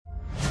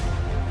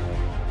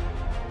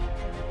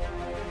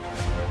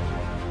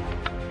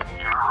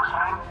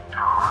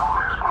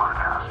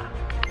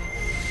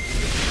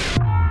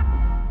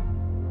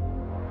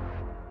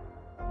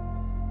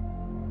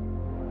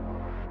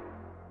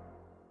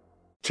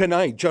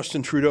Tonight,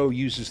 Justin Trudeau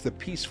uses the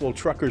peaceful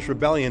truckers'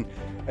 rebellion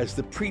as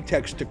the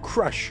pretext to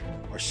crush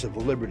our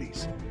civil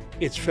liberties.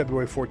 It's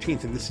February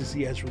 14th, and this is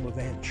the Ezra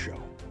Levant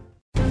Show.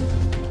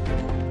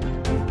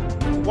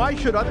 Why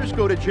should others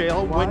go to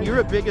jail when you're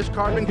the biggest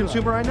carbon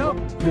consumer I know?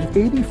 There's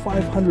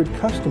 8,500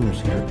 customers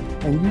here,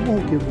 and you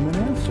won't give them an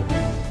answer.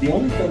 The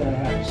only thing I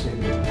have to say to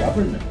the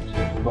government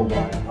about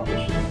why I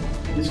publish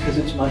it is because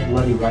it's my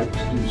bloody right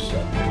to do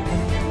so.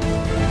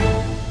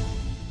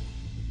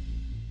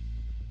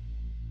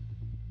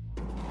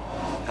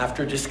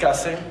 After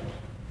discussing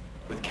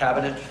with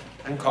Cabinet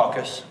and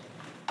caucus,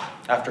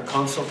 after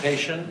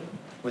consultation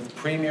with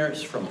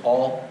premiers from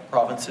all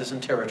provinces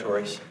and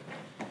territories,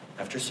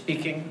 after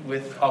speaking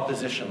with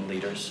opposition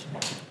leaders,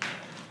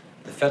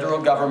 the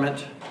federal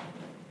government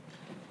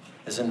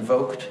has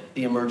invoked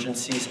the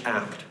Emergencies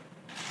Act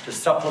to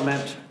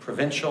supplement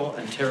provincial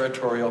and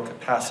territorial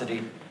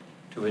capacity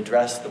to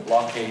address the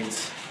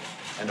blockades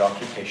and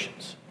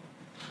occupations.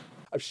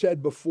 I've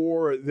said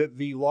before that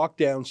the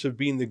lockdowns have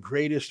been the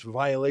greatest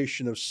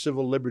violation of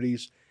civil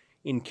liberties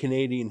in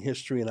Canadian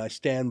history, and I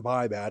stand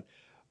by that.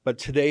 But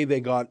today they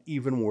got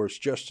even worse.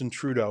 Justin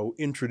Trudeau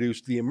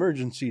introduced the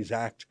Emergencies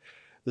Act,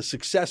 the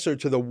successor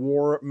to the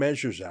War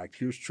Measures Act.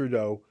 Here's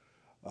Trudeau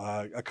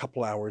a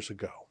couple hours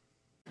ago.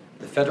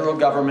 The federal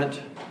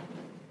government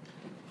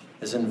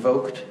has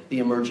invoked the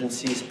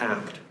Emergencies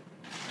Act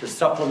to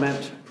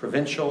supplement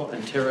provincial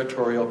and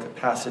territorial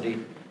capacity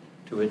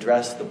to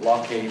address the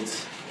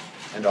blockades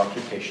and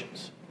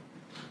occupations.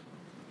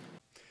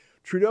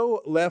 Trudeau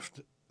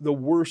left the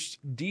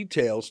worst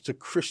details to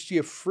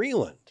Chrystia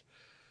Freeland.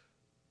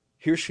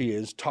 Here she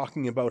is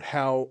talking about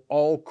how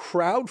all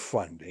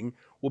crowdfunding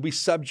will be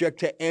subject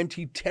to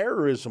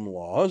anti-terrorism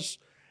laws,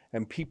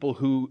 and people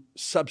who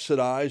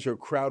subsidize or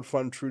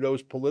crowdfund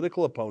Trudeau's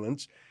political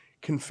opponents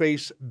can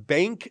face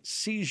bank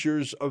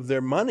seizures of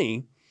their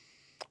money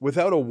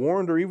without a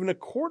warrant or even a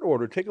court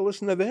order. Take a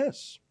listen to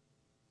this.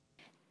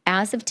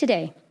 As of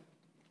today,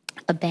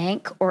 a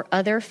bank or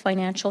other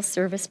financial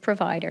service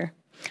provider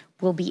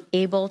will be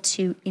able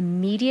to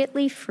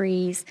immediately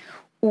freeze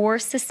or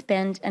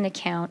suspend an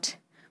account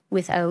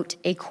without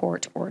a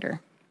court order.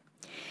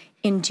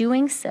 In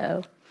doing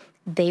so,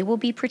 they will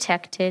be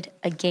protected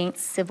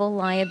against civil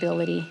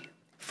liability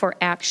for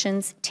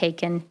actions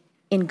taken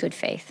in good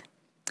faith.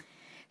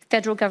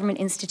 Federal government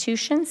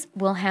institutions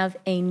will have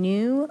a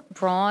new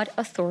broad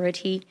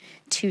authority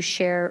to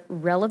share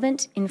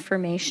relevant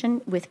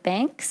information with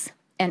banks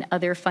and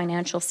other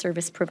financial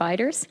service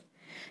providers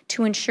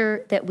to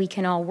ensure that we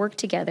can all work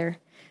together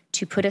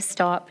to put a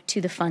stop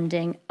to the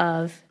funding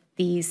of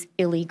these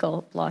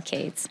illegal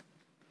blockades.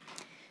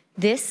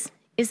 This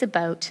is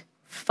about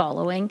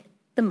following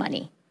the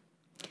money.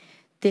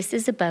 This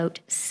is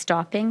about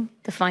stopping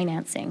the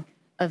financing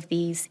of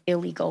these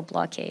illegal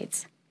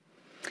blockades.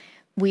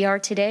 We are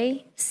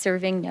today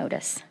serving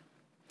notice.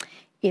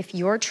 If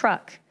your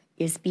truck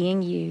is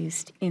being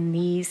used in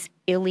these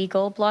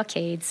illegal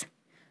blockades,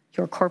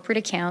 your corporate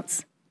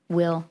accounts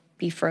will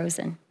be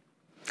frozen.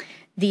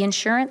 The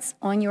insurance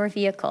on your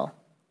vehicle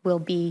will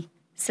be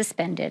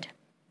suspended.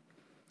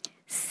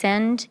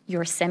 Send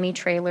your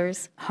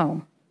semi-trailers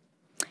home.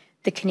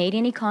 The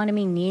Canadian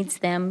economy needs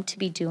them to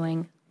be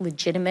doing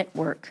legitimate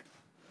work,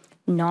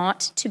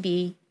 not to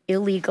be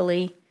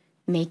illegally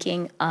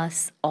making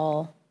us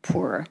all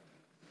poorer.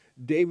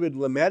 David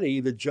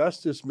Lametti, the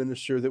justice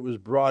minister that was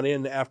brought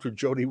in after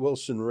Jody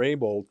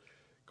Wilson-Raybould,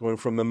 going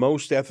from the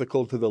most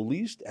ethical to the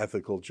least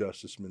ethical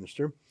justice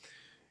minister,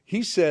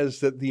 he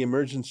says that the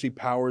emergency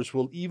powers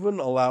will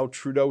even allow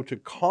Trudeau to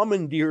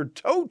commandeer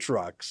tow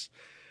trucks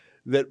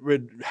that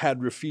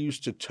had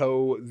refused to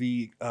tow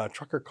the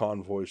trucker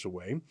convoys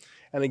away,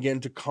 and again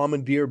to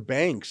commandeer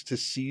banks to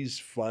seize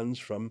funds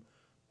from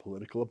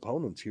political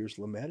opponents. Here's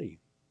Lametti.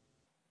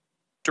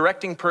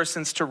 Directing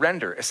persons to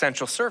render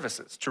essential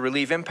services to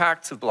relieve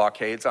impacts of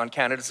blockades on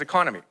Canada's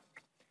economy.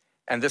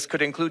 And this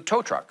could include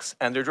tow trucks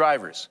and their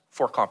drivers,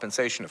 for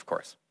compensation, of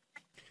course.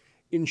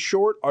 In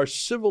short, our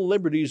civil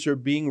liberties are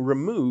being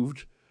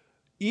removed,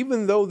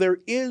 even though there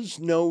is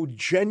no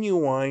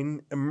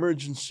genuine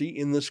emergency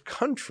in this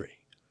country.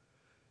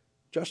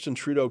 Justin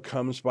Trudeau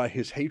comes by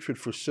his hatred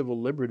for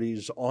civil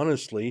liberties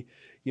honestly.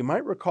 You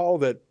might recall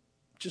that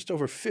just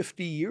over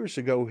 50 years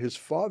ago, his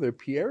father,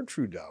 Pierre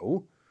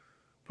Trudeau,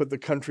 put the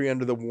country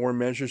under the War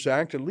Measures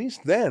Act. At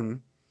least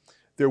then,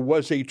 there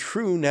was a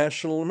true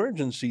national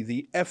emergency,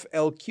 the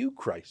FLQ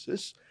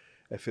crisis.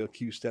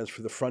 FLQ stands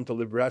for the Front de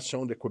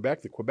Libération de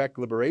Québec, the Quebec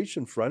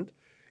Liberation Front.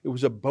 It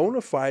was a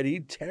bona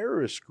fide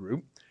terrorist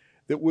group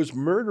that was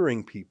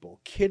murdering people,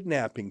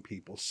 kidnapping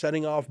people,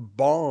 setting off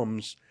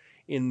bombs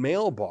in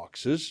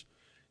mailboxes.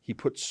 He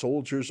put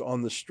soldiers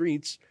on the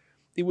streets.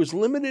 It was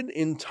limited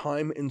in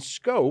time and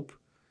scope.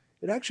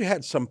 It actually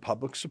had some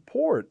public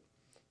support.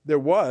 There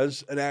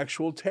was an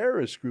actual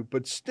terrorist group,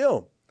 but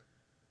still,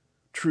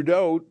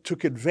 Trudeau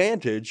took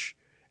advantage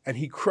and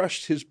he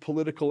crushed his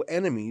political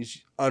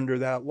enemies under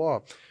that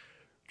law.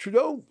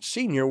 Trudeau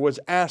Sr. was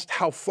asked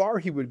how far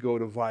he would go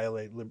to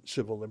violate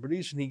civil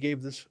liberties, and he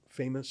gave this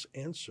famous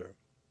answer.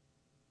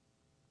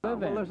 Well,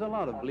 there's a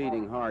lot of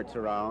bleeding hearts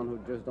around who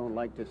just don't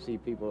like to see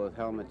people with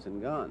helmets and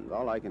guns.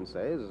 All I can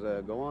say is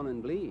go on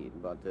and bleed,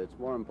 but it's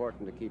more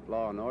important to keep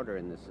law and order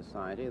in this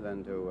society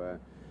than to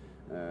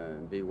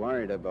be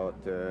worried about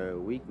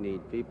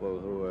weak-kneed people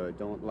who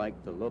don't like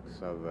the looks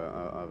of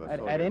a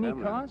soldier. At any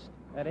cost?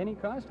 At any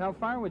cost? How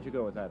far would you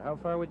go with that? How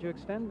far would you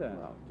extend that?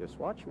 Well, just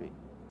watch me.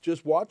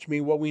 Just watch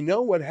me. Well, we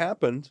know what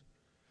happened.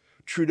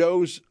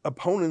 Trudeau's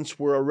opponents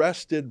were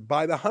arrested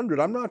by the hundred.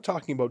 I'm not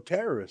talking about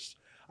terrorists.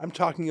 I'm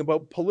talking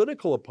about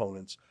political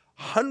opponents.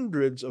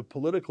 Hundreds of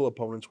political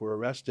opponents were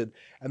arrested,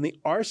 and the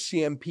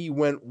RCMP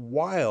went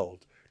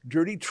wild.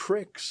 Dirty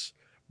tricks,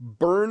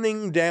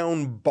 burning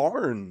down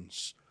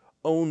barns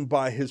owned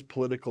by his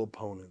political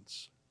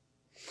opponents.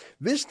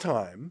 This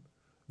time,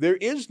 there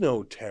is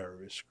no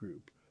terrorist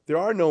group. There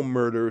are no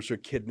murders or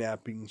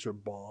kidnappings or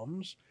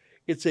bombs.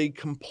 It's a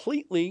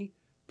completely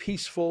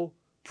peaceful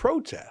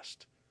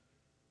protest.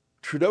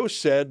 Trudeau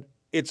said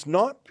it's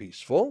not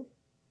peaceful.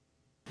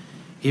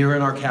 Here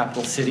in our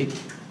capital city,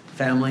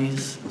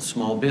 families and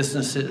small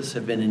businesses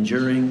have been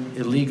enduring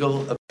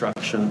illegal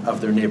obstruction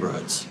of their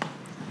neighborhoods,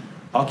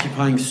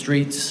 occupying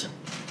streets,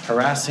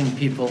 harassing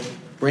people,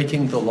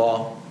 breaking the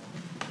law.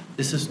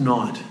 This is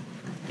not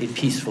a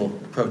peaceful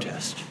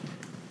protest.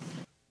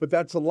 But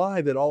that's a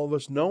lie that all of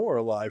us know are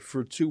a lie.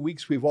 For 2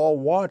 weeks, we've all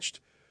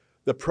watched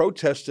the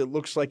protest. It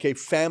looks like a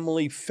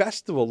family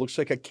festival, looks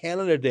like a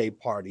Canada Day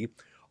party.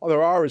 All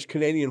there are is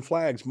Canadian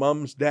flags,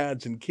 mums,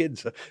 dads, and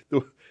kids.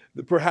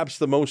 Perhaps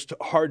the most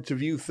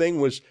hard-to-view thing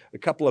was a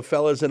couple of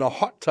fellas in a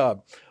hot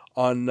tub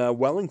on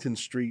Wellington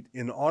Street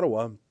in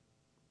Ottawa.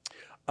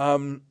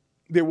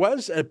 There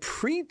was a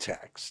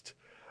pretext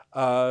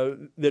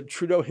that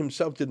Trudeau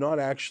himself did not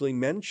actually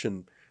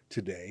mention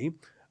today.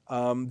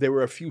 There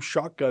were a few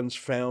shotguns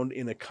found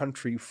in a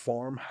country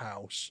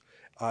farmhouse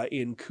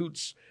in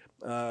Coutts.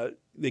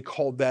 They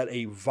called that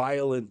a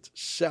violent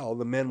cell.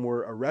 The men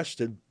were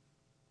arrested.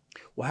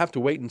 We'll have to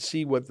wait and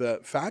see what the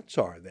facts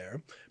are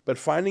there. But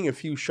finding a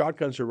few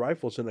shotguns or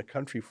rifles in a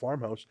country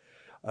farmhouse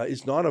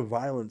is not a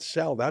violent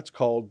cell. That's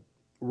called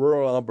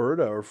rural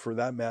Alberta, or for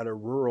that matter,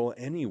 rural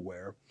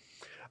anywhere.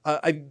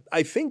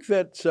 I think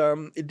that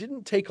it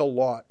didn't take a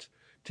lot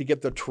to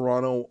get the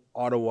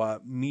Toronto-Ottawa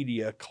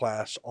media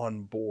class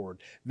on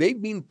board.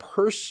 They've been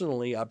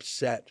personally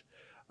upset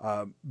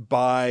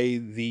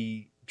by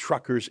the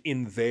truckers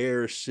in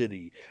their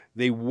city.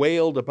 They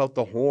wailed about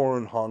the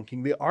horn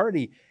honking. They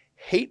already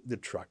hate the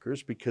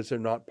truckers because they're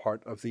not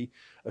part of the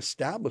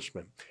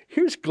establishment.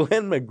 Here's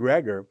Glenn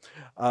McGregor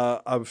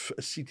of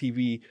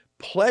CTV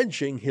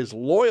pledging his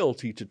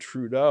loyalty to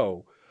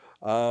Trudeau.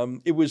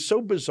 It was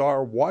so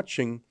bizarre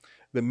watching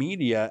the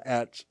media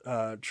at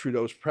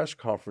Trudeau's press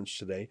conference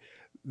today.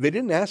 They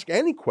didn't ask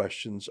any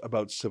questions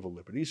about civil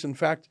liberties. In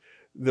fact,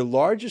 the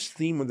largest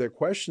theme of their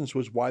questions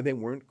was why they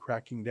weren't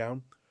cracking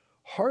down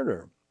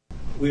harder.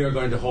 We are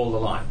going to hold the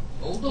line.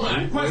 Hold the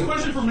line.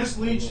 Question for Ms.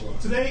 Leach.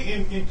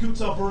 Today in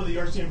Coutts, Alberta, the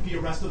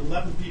RCMP arrested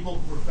 11 people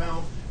who were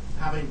found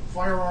having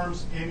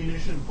firearms,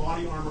 ammunition,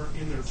 body armor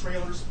in their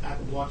trailers at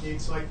the blockade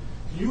site.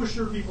 Can you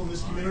assure people in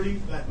this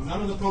community that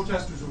none of the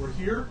protesters who were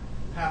here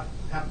have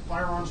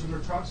firearms in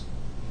their trucks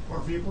or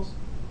vehicles?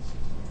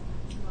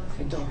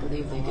 I don't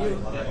believe they do. No.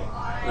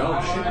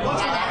 That's a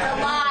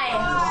lie.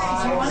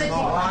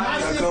 I'm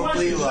asking a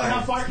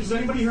question. Does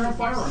anybody here have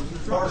firearms in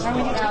their trucks?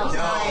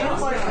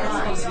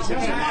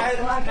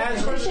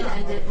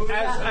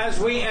 As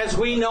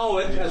we know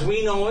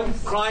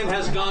it, crime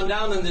has gone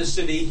down in this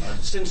city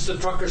since the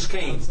truckers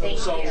came.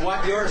 So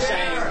what you're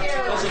saying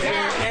doesn't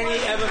bear any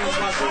evidence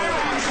whatsoever.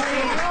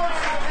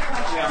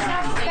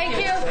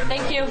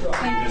 Thank you.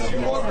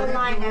 Hold the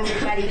line,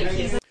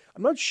 everybody.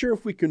 I'm not sure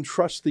if we can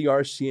trust the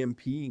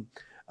RCMP,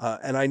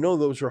 and I know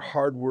those are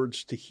hard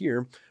words to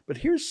hear, but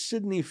here's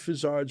Sydney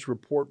Fizzard's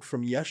report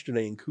from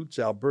yesterday in Coutts,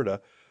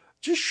 Alberta.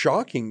 Just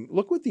shocking.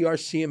 Look what the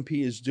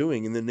RCMP is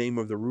doing in the name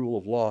of the rule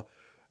of law,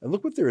 and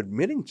look what they're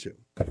admitting to.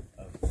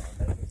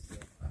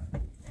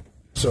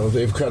 So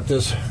they've cut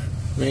this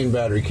main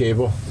battery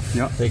cable.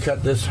 Yep. They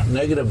cut this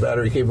negative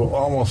battery cable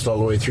almost all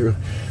the way through.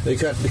 They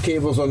cut the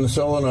cables on the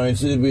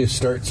solenoids. They'd be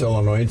start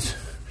solenoids.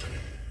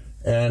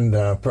 And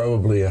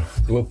probably a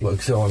glow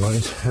plug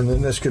solenoid. And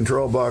then this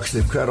control box,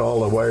 they've cut all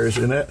the wires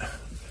in it.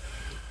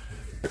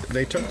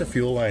 They took the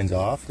fuel lines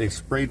off. They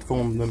sprayed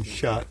foamed them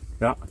shut.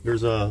 Yeah.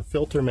 There's a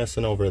filter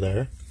missing over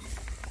there.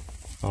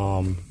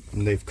 And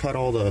they've cut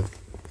all the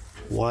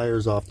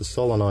wires off the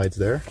solenoids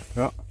there.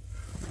 Yeah.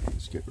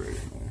 Let's get right in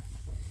there.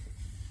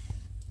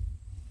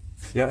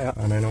 Yeah.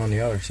 And then on the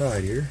other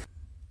side here.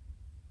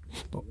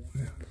 Oh,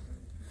 yeah.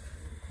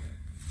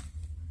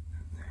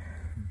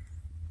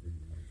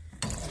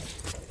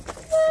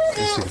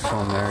 You see the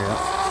foam there,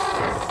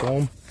 yeah. The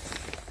foam.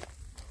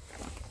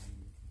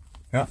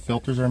 Yeah,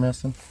 filters are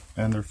missing,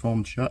 and they're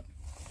foamed shut.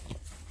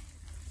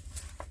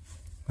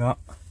 Yeah.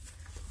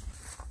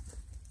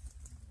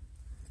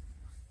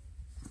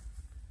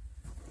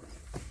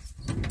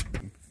 A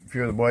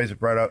few of the boys have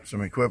brought out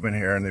some equipment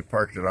here, and they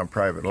parked it on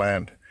private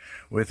land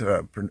with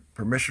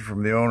permission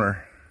from the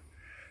owner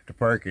to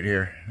park it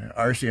here.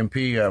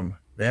 RCMP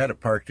They had it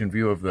parked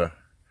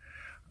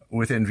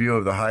within view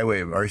of the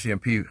highway.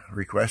 RCMP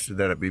requested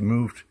that it be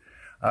moved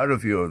out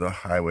of view of the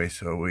highway,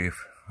 so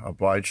we've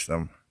obliged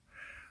them.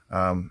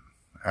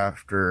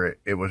 After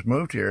it was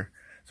moved here,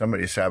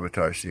 somebody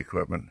sabotaged the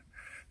equipment.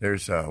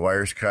 There's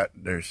wires cut,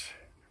 there's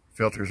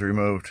filters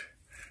removed,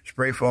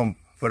 spray foam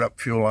put up,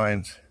 fuel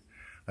lines.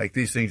 Like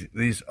these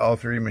things, all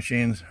three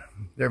machines,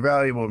 they're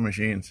valuable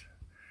machines.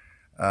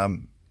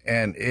 And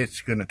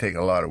it's going to take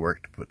a lot of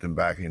work to put them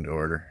back into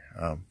order.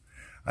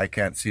 I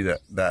can't see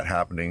that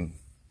happening.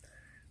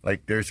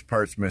 Like there's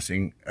parts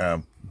missing,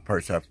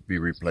 parts have to be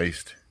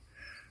replaced.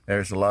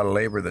 There's a lot of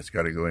labor that's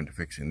got to go into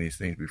fixing these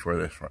things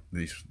before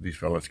these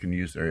fellas can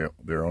use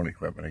their own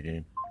equipment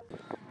again.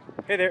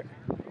 Hey there.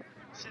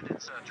 Sid,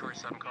 it's George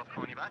Sabenkoff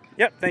calling you back.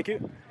 Yep, thank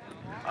you.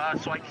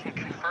 So I can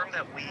confirm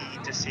that we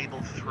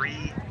disabled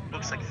three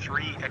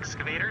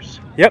excavators.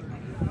 Yep.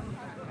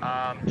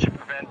 To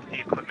prevent the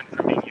equipment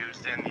from being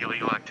used in the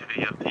illegal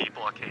activity of the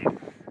blockade.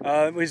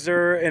 Was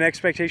there an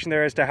expectation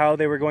there as to how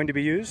they were going to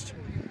be used?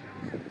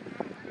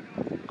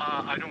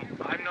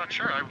 I'm not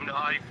sure.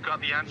 I've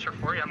got the answer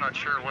for you. I'm not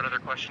sure what other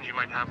questions you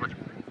might have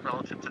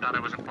relative to that. I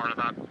wasn't part of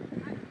that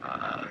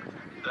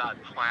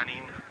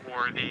planning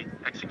or the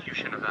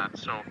execution of that,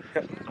 so I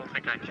don't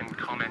think I can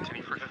comment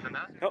any further than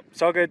that. Nope,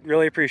 it's all good.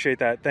 Really appreciate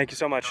that. Thank you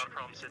so much. No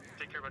problem, Sid.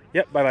 Take care, buddy.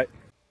 Yep, bye-bye.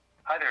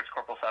 Hi there, it's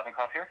Corporal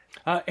Sabenkoff here.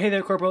 Hey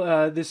there,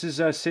 Corporal. This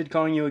is Sid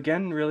calling you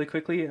again really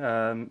quickly,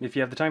 if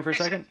you have the time for a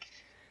second.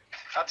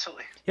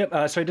 Absolutely.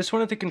 Yep, so I just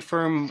wanted to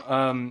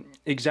confirm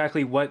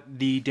exactly what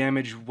the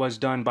damage was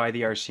done by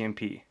the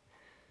RCMP.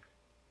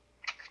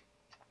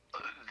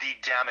 The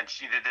damage,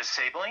 the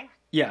disabling?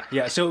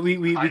 Yeah, so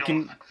we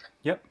can...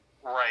 Yep.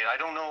 Right, I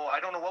don't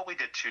know what we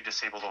did to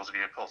disable those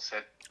vehicles,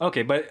 Sid.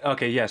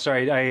 Okay, yeah,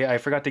 sorry, I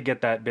forgot to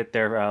get that bit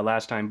there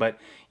last time, but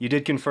you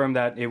did confirm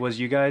that it was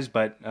you guys,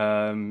 but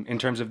in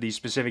terms of the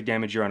specific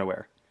damage, you're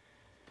unaware.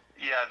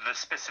 Yeah, the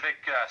specific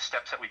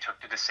steps that we took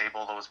to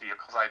disable those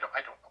vehicles, I don't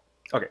know.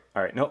 Okay,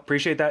 all right, no,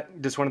 appreciate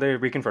that. Just wanted to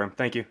reconfirm.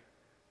 Thank you.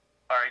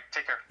 All right,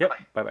 take care. Yep,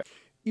 bye-bye.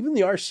 Even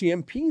the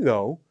RCMP,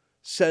 though,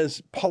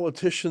 says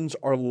politicians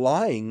are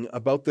lying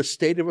about the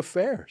state of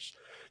affairs.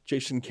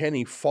 Jason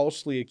Kenney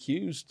falsely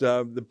accused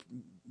the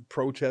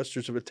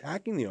protesters of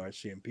attacking the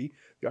RCMP.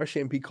 The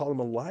RCMP called him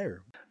a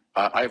liar.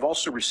 I've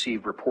also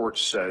received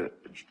reports in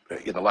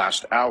the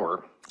last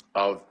hour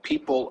of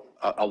people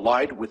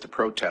allied with the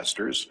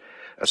protesters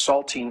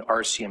assaulting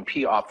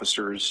RCMP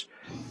officers.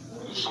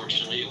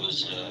 Unfortunately, it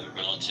was a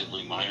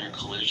relatively minor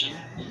collision,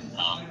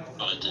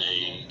 but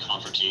a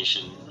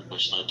confrontation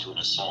which led to an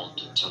assault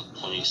took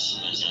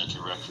place as a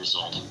direct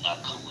result of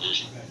that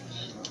collision.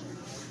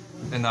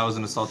 And that was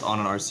an assault on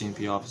an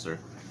RCMP officer?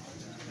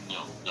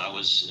 No, that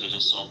was an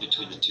assault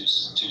between the two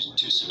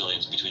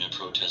civilians, between a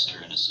protester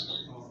and a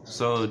civilian.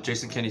 So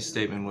Jason Kenney's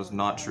statement was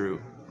not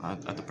true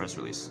at the press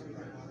release?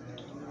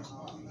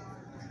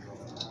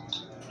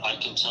 I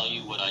can tell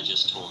you what I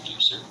just told you,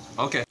 sir.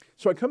 Okay.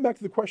 So I come back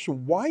to the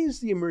question, why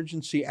is the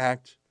Emergency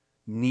Act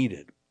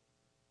needed?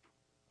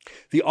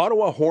 The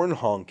Ottawa horn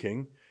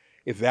honking,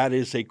 if that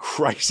is a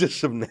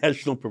crisis of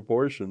national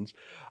proportions,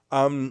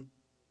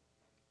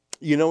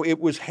 it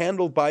was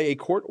handled by a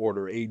court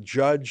order. A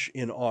judge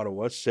in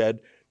Ottawa said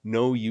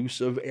no use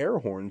of air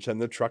horns,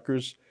 and the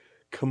truckers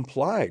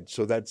complied.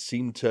 So that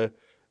seemed to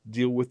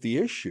deal with the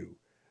issue.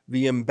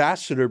 The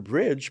Ambassador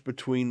Bridge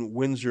between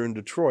Windsor and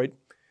Detroit,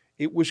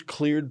 it was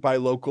cleared by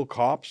local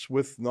cops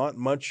with not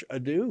much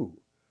ado.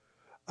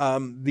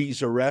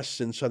 These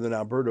arrests in southern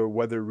Alberta,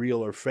 whether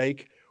real or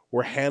fake,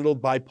 were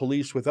handled by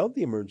police without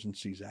the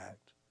Emergencies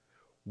Act.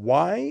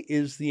 Why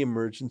is the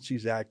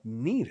Emergencies Act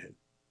needed?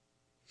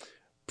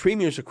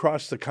 Premiers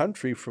across the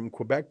country from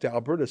Quebec to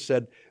Alberta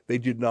said they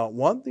did not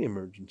want the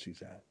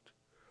Emergencies Act.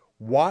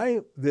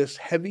 Why this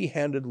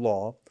heavy-handed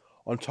law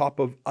on top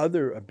of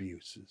other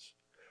abuses?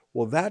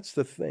 Well, that's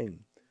the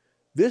thing.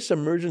 This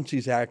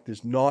Emergencies Act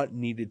is not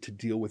needed to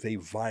deal with a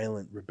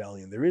violent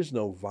rebellion. There is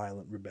no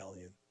violent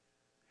rebellion.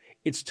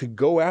 It's to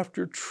go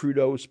after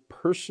Trudeau's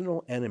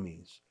personal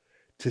enemies,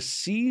 to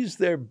seize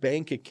their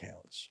bank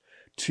accounts,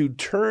 to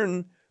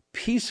turn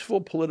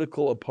peaceful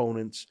political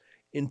opponents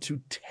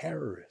into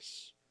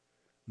terrorists.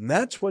 And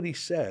that's what he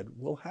said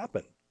will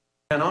happen.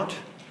 Cannot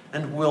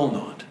and will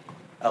not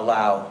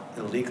allow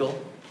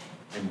illegal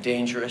and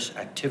dangerous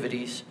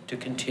activities to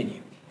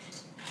continue.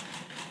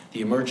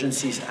 The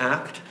Emergencies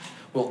Act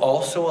will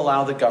also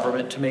allow the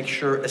government to make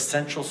sure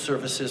essential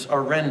services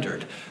are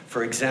rendered,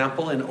 for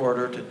example, in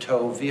order to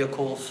tow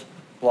vehicles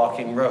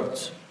blocking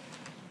roads.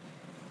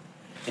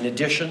 In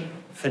addition,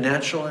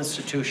 financial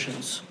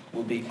institutions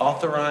will be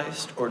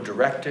authorized or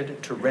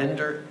directed to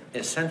render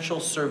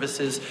essential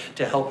services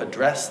to help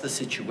address the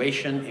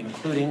situation,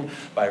 including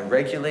by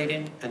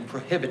regulating and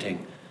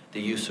prohibiting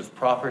the use of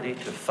property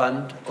to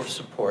fund or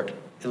support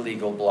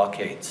illegal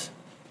blockades.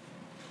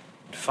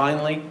 And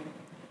finally,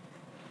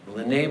 it will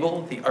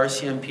enable the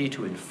RCMP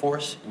to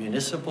enforce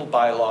municipal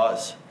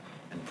bylaws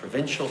and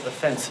provincial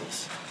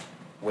offenses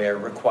where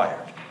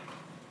required.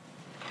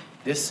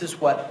 This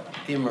is what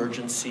the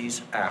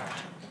Emergencies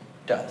Act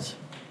does.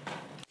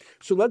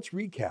 So let's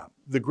recap.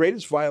 The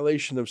greatest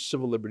violation of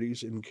civil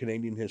liberties in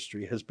Canadian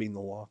history has been the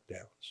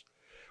lockdowns.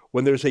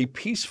 When there's a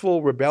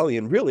peaceful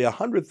rebellion, really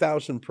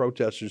 100,000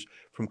 protesters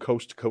from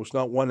coast to coast,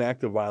 not one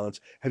act of violence.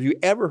 Have you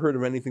ever heard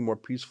of anything more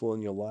peaceful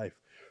in your life?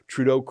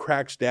 Trudeau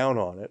cracks down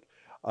on it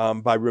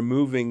by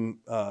removing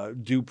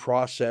due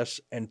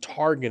process and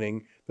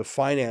targeting the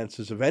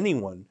finances of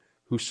anyone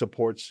who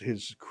supports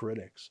his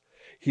critics.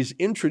 He's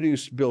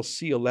introduced Bill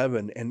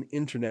C-11, an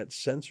internet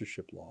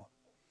censorship law.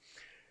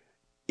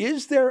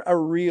 Is there a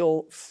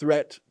real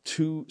threat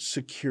to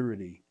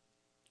security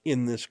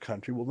in this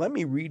country? Well, let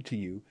me read to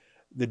you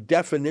the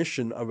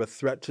definition of a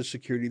threat to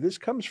security. This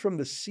comes from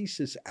the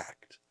CSIS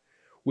Act,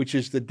 which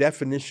is the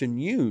definition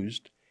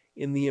used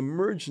in the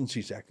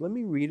Emergencies Act. Let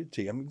me read it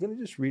to you. I'm going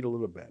to just read a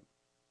little bit.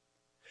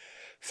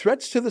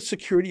 Threats to the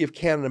security of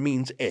Canada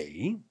means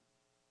A,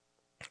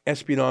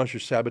 espionage or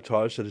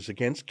sabotage that is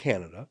against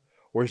Canada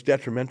or is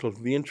detrimental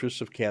to the interests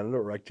of Canada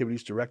or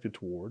activities directed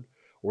toward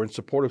or in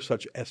support of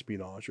such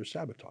espionage or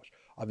sabotage.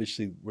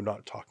 Obviously, we're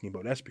not talking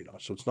about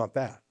espionage, so it's not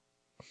that.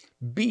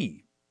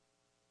 B,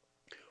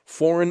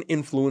 foreign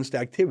influenced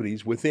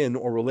activities within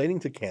or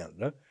relating to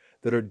Canada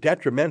that are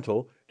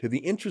detrimental to the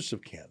interests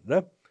of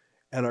Canada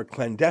and are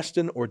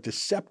clandestine or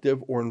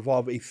deceptive or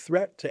involve a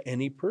threat to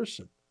any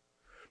person.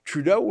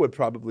 Trudeau would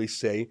probably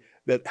say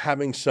that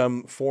having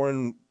some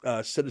foreign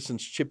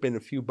citizens chip in a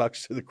few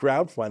bucks to the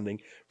crowdfunding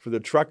for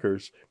the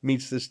truckers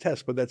meets this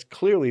test, but that's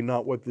clearly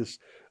not what this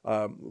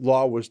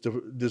law was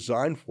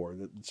designed for,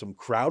 that some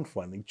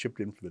crowdfunding chipped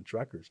in for the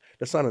truckers.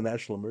 That's not a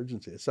national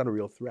emergency. It's not a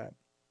real threat.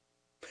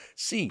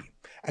 C,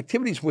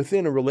 activities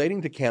within or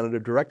relating to Canada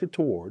directed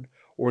toward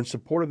or in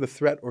support of the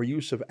threat or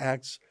use of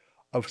acts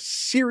of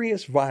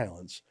serious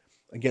violence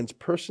against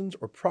persons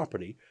or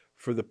property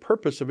for the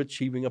purpose of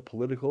achieving a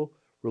political,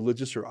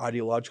 religious, or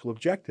ideological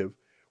objective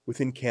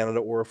within Canada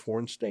or a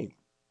foreign state.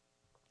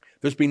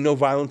 There's been no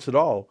violence at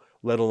all,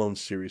 let alone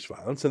serious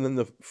violence. And then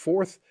the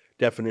fourth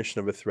definition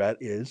of a threat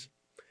is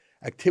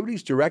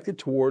activities directed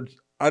towards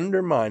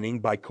undermining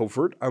by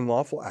covert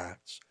unlawful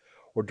acts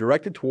or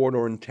directed toward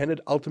or intended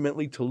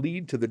ultimately to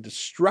lead to the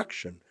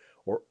destruction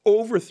or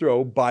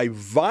overthrow by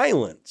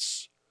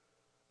violence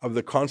of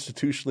the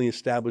constitutionally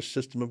established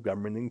system of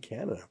government in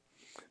Canada.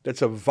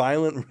 That's a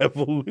violent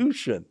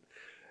revolution.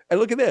 And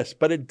look at this,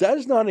 but it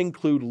does not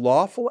include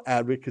lawful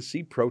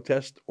advocacy,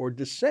 protest, or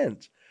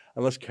dissent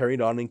unless carried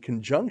on in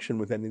conjunction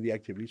with any of the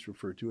activities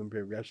referred to in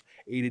paragraphs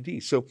A to D.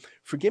 So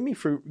forgive me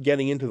for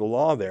getting into the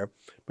law there,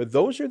 but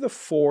those are the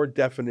four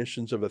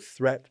definitions of a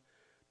threat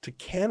to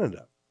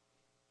Canada.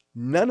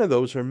 None of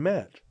those are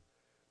met.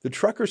 The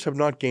truckers have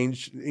not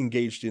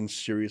engaged in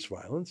serious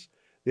violence.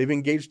 They've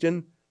engaged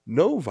in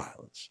no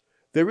violence.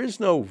 There is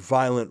no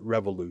violent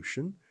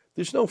revolution.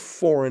 There's no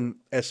foreign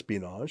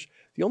espionage.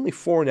 The only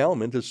foreign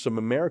element is some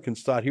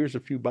Americans thought, here's a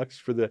few bucks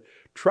for the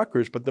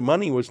truckers, but the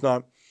money was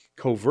not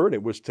covert.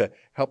 It was to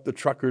help the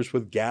truckers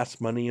with gas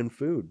money and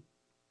food.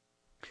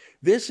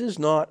 This is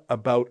not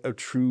about a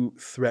true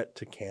threat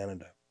to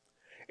Canada.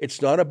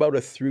 It's not about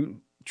a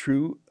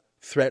true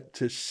threat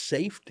to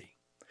safety.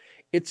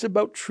 It's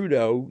about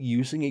Trudeau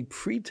using a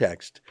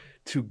pretext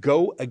to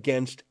go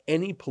against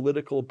any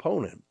political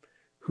opponent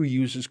who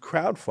uses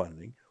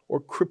crowdfunding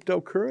or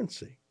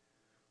cryptocurrency.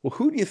 Well,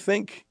 who do you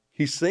think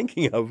he's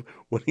thinking of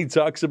when he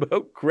talks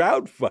about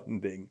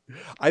crowdfunding?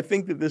 I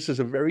think that this is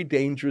a very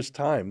dangerous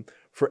time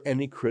for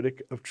any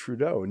critic of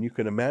Trudeau. And you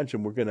can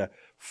imagine we're going to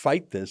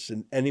fight this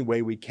in any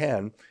way we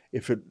can,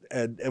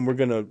 and we're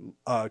going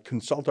to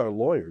consult our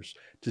lawyers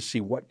to see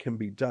what can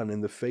be done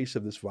in the face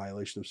of this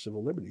violation of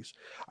civil liberties.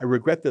 I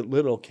regret that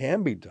little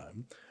can be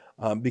done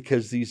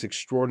because these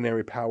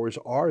extraordinary powers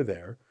are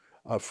there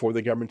for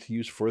the government to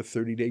use for a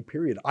 30-day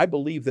period. I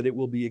believe that it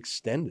will be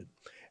extended.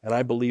 And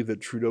I believe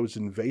that Trudeau's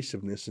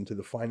invasiveness into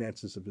the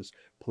finances of his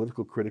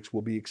political critics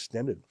will be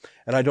extended.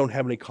 And I don't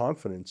have any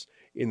confidence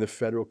in the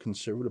federal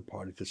Conservative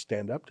Party to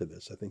stand up to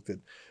this. I think that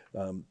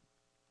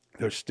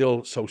they're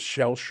still so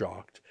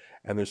shell-shocked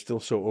and they're still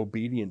so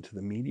obedient to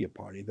the media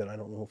party that I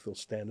don't know if they'll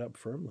stand up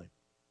firmly.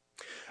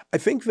 I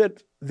think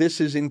that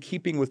this is in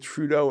keeping with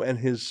Trudeau and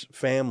his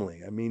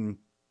family. I mean,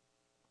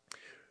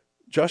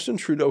 Justin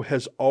Trudeau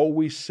has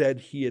always said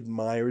he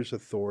admires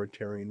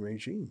authoritarian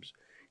regimes.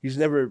 He's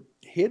never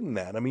hidden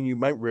that. I mean, you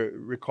might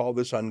recall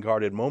this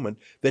unguarded moment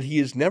that he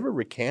has never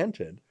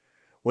recanted.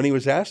 When he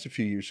was asked a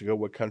few years ago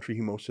what country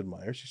he most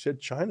admires, he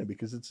said China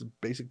because it's a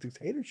basic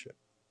dictatorship.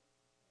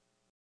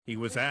 He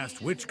was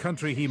asked which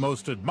country he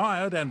most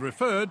admired and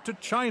referred to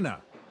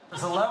China.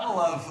 There's a level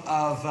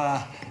of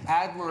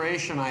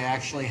admiration I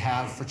actually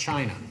have for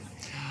China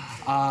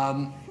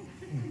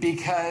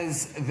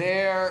because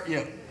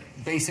their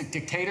basic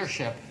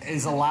dictatorship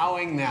is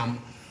allowing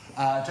them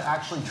to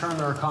actually turn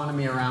their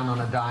economy around on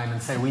a dime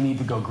and say, we need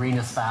to go green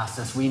as fast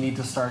as we need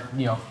to start,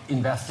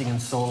 investing in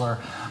solar.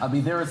 I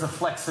mean, there is a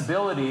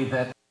flexibility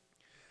that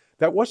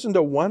wasn't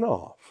a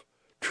one-off.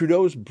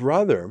 Trudeau's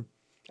brother,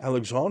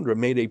 Alexandre,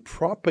 made a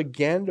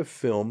propaganda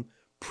film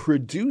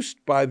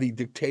produced by the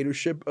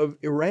dictatorship of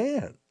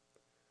Iran.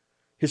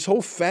 His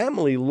whole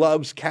family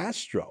loves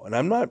Castro, and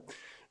I'm not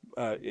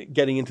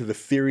getting into the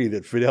theory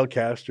that Fidel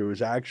Castro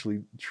is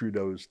actually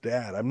Trudeau's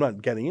dad. I'm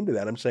not getting into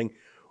that. I'm saying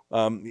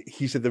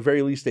he's at the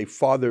very least a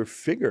father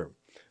figure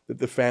that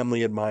the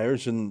family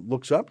admires and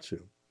looks up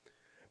to.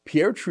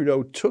 Pierre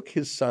Trudeau took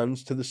his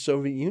sons to the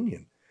Soviet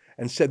Union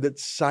and said that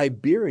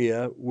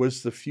Siberia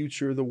was the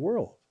future of the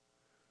world.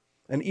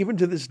 And even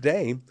to this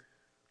day,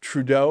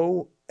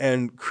 Trudeau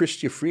and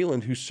Chrystia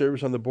Freeland, who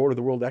serves on the board of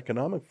the World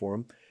Economic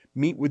Forum,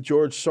 meet with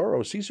George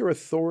Soros. These are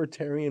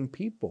authoritarian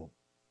people.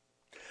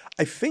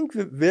 I think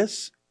that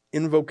this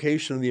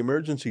invocation of the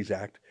Emergencies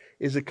Act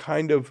is a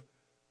kind of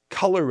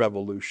color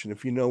revolution,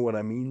 if you know what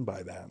I mean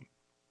by that.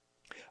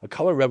 A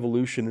color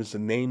revolution is the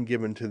name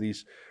given to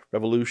these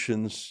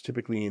revolutions,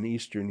 typically in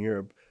Eastern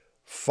Europe,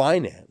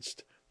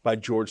 financed by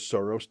George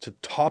Soros to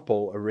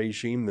topple a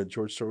regime that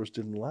George Soros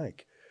didn't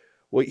like.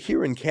 Well,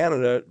 here in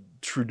Canada,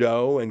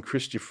 Trudeau and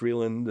Chrystia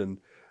Freeland and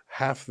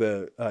half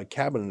the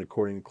cabinet,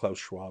 according to Klaus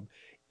Schwab,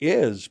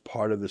 is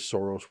part of the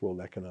Soros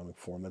World Economic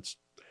Forum. That's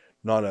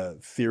not a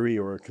theory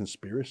or a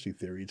conspiracy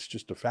theory. It's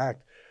just a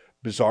fact.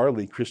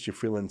 Bizarrely, Chrystia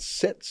Freeland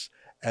sits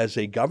as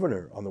a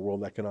governor on the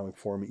World Economic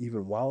Forum,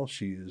 even while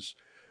she is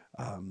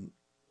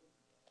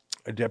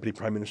a deputy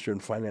prime minister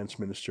and finance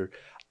minister.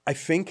 I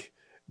think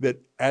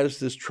that as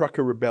this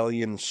trucker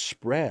rebellion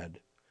spread,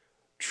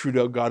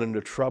 Trudeau got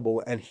into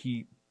trouble and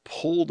he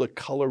pulled a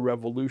color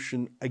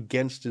revolution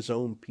against his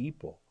own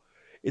people.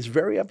 It's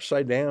very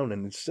upside down,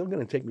 and it's still going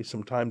to take me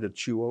some time to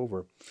chew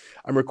over.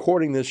 I'm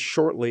recording this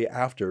shortly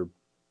after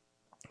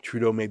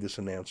Trudeau made this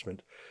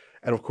announcement.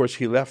 And of course,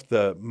 he left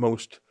the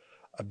most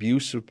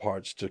abusive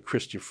parts to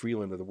Chrystia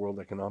Freeland of the World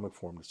Economic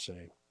Forum to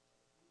say.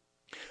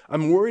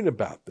 I'm worried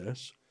about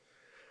this.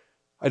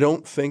 I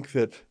don't think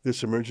that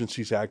this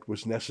Emergencies Act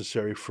was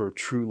necessary for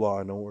true law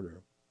and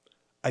order.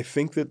 I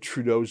think that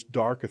Trudeau's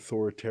dark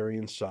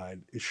authoritarian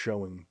side is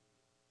showing.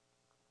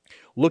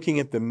 Looking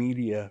at the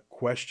media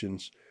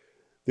questions,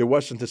 there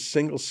wasn't a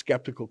single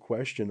skeptical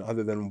question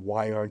other than,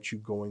 why aren't you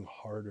going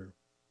harder?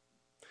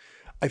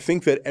 I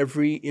think that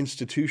every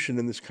institution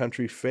in this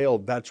country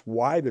failed. That's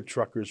why the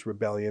Truckers'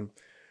 Rebellion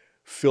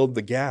filled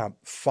the gap.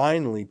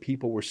 Finally,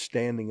 people were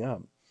standing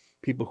up,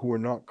 people who were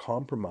not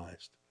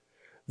compromised.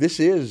 This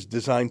is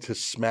designed to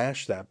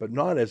smash that, but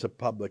not as a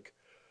public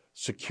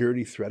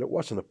security threat. It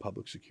wasn't a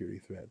public security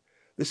threat.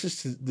 This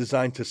is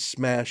designed to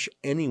smash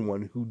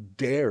anyone who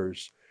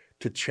dares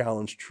to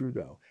challenge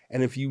Trudeau.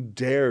 And if you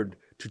dared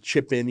to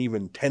chip in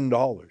even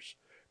 $10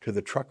 to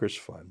the Truckers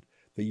Fund,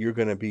 that you're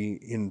going to be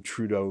in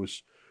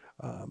Trudeau's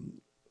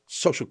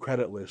social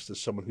credit list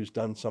as someone who's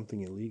done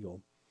something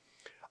illegal.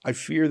 I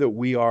fear that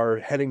we are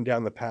heading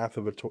down the path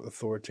of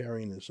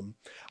authoritarianism.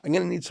 I'm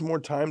going to need some more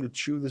time to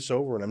chew this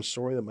over, and I'm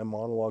sorry that my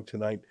monologue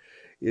tonight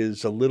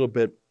is a little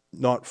bit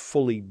not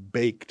fully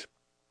baked.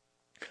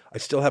 I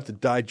still have to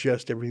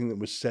digest everything that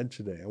was said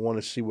today. I want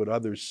to see what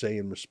others say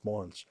in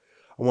response.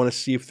 I want to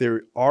see if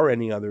there are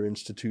any other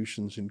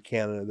institutions in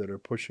Canada that are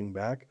pushing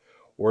back,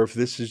 or if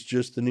this is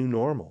just the new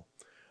normal.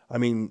 I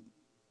mean,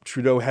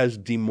 Trudeau has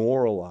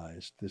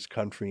demoralized this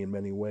country in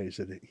many ways.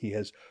 That he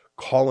has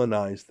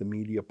colonized the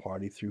media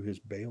party through his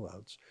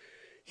bailouts.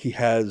 He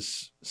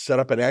has set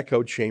up an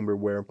echo chamber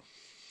where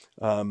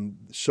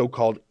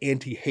so-called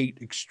anti-hate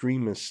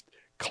extremists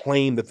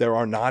claim that there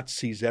are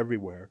Nazis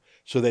everywhere.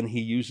 So then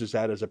he uses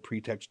that as a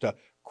pretext to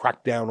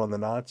crack down on the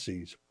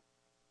Nazis.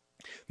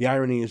 The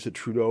irony is that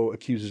Trudeau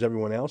accuses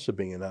everyone else of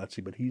being a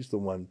Nazi, but he's the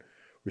one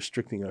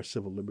restricting our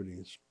civil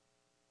liberties.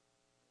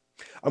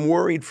 I'm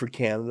worried for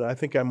Canada. I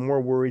think I'm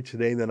more worried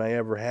today than I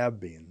ever have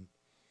been.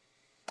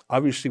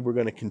 Obviously, we're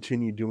going to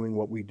continue doing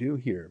what we do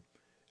here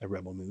at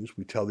Rebel News.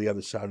 We tell the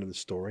other side of the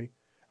story,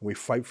 and we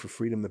fight for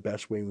freedom the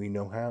best way we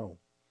know how.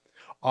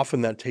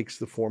 Often that takes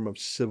the form of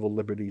civil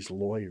liberties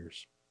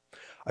lawyers.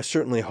 I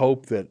certainly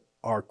hope that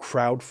our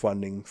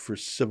crowdfunding for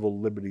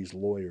civil liberties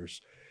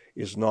lawyers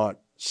is not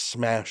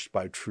smashed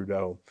by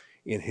Trudeau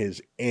in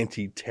his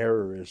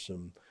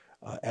anti-terrorism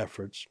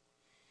efforts.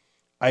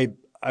 I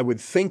would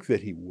think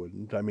that he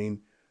wouldn't. I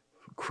mean,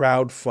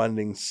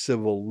 crowdfunding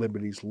civil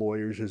liberties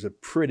lawyers is a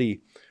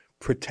pretty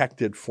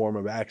protected form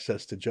of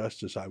access to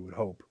justice, I would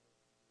hope.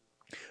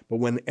 But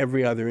when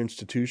every other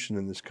institution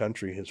in this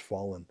country has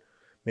fallen,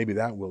 maybe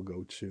that will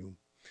go too.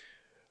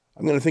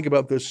 I'm going to think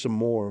about this some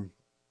more,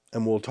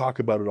 and we'll talk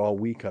about it all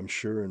week, I'm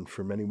sure, and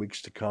for many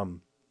weeks to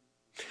come.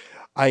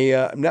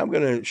 I'm now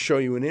going to show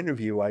you an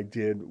interview I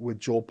did with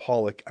Joel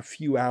Pollak a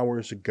few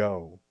hours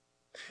ago.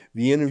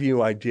 The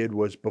interview I did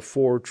was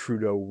before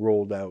Trudeau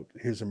rolled out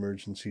his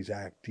Emergencies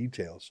Act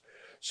details.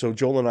 So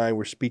Joel and I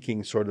were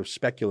speaking sort of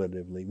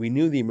speculatively. We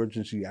knew the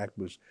Emergency Act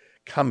was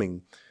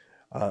coming.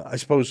 I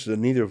suppose that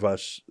neither of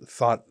us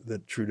thought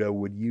that Trudeau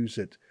would use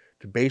it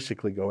to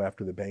basically go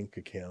after the bank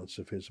accounts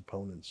of his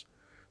opponents.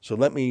 So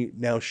let me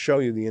now show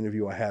you the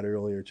interview I had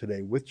earlier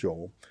today with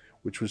Joel,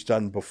 which was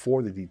done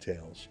before the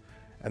details.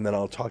 And then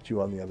I'll talk to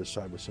you on the other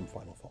side with some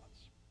final thoughts.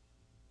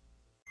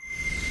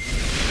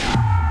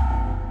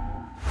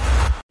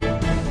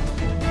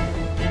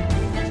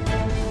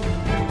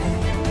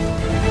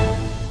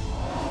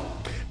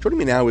 Joining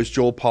me now is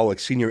Joel Pollack,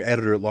 Senior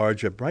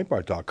Editor-at-Large at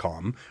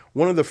Breitbart.com,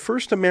 one of the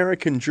first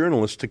American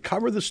journalists to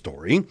cover the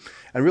story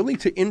and really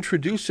to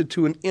introduce it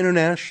to an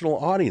international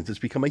audience. It's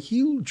become a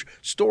huge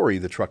story,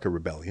 the Trucker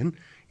Rebellion,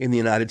 in the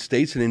United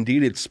States, and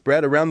indeed it's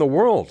spread around the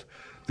world.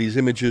 These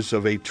images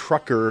of a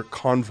trucker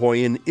convoy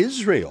in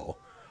Israel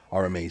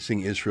are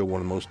amazing. Israel,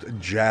 one of the most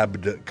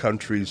jabbed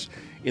countries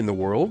in the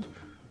world.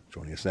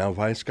 Joining us now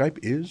via Skype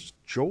is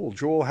Joel.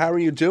 Joel, how are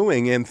you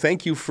doing? And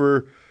thank you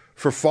for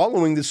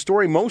following this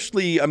story.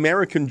 Mostly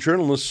American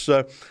journalists,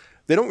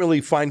 they don't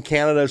really find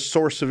Canada a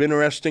source of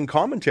interesting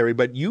commentary,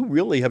 but you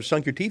really have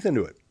sunk your teeth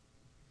into it.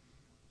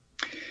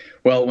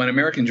 Well, when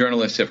American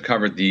journalists have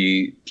covered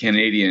the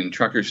Canadian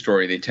trucker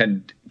story, they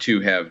tend to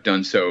have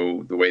done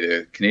so the way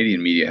the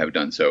Canadian media have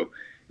done so.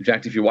 In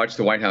fact, if you watch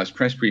the White House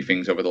press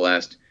briefings over the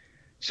last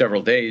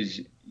several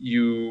days,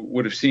 you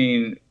would have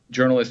seen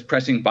journalists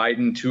pressing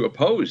Biden to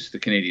oppose the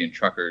Canadian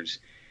truckers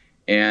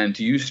and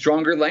to use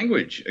stronger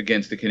language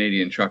against the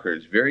Canadian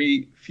truckers.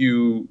 Very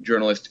few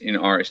journalists in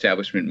our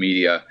establishment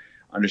media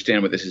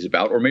understand what this is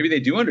about, or maybe they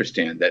do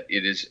understand that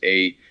it is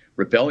a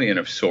rebellion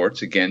of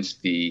sorts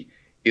against the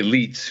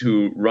elites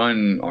who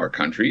run our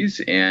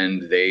countries,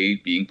 and they,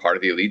 being part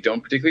of the elite,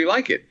 don't particularly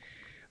like it.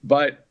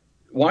 But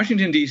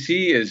Washington,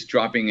 D.C. is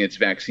dropping its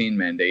vaccine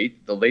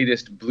mandate, the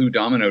latest blue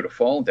domino to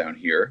fall down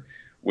here,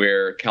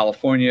 where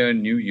California,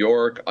 New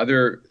York,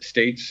 other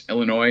states,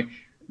 Illinois,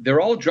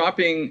 they're all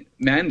dropping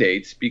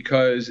mandates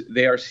because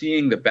they are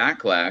seeing the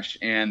backlash,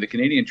 and the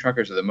Canadian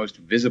truckers are the most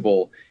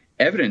visible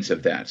evidence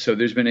of that. So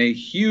there's been a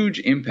huge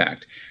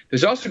impact.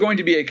 There's also going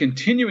to be a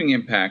continuing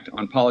impact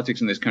on politics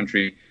in this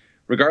country,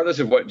 regardless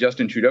of what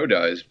Justin Trudeau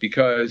does,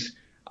 because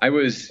I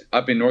was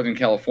up in Northern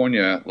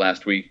California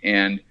last week,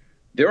 and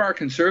there are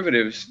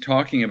conservatives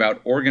talking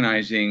about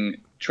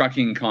organizing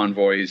trucking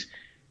convoys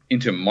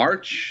into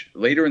March,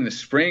 later in the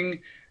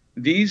spring.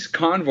 These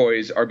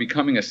convoys are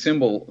becoming a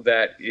symbol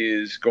that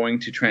is going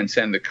to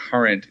transcend the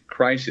current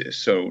crisis.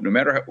 So no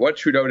matter what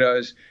Trudeau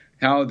does,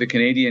 how the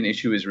Canadian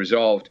issue is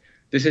resolved,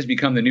 this has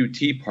become the new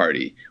Tea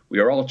Party. We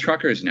are all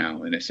truckers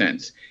now, in a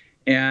sense.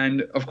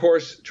 And of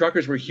course,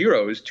 truckers were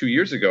heroes 2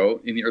 years ago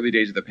in the early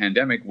days of the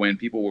pandemic, when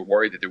people were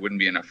worried that there wouldn't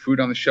be enough food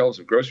on the shelves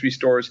of grocery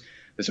stores.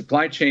 The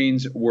supply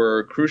chains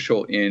were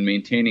crucial in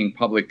maintaining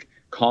public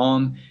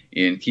calm,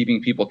 in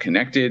keeping people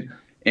connected,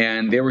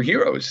 and they were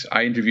heroes.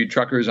 I interviewed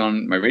truckers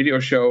on my radio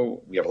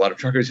show. We have a lot of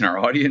truckers in our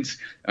audience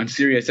on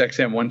Sirius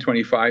XM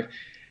 125.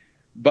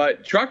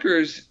 But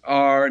truckers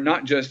are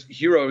not just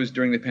heroes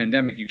during the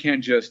pandemic. You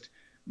can't just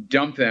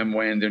dump them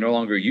when they're no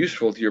longer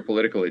useful to your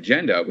political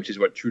agenda, which is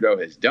what Trudeau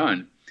has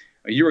done.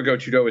 A year ago,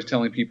 Trudeau was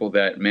telling people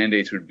that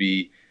mandates would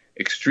be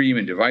extreme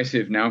and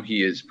divisive. Now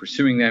he is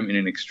pursuing them in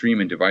an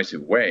extreme and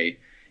divisive way.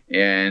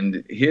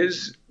 And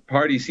his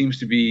party seems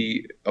to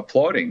be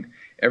applauding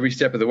every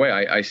step of the way.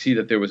 I see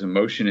that there was a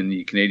motion in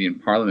the Canadian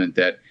Parliament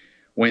that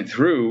went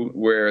through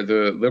where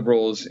the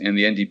Liberals and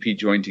the NDP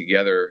joined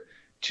together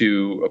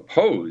to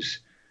oppose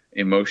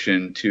a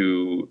motion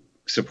to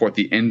support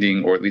the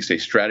ending, or at least a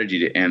strategy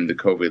to end, the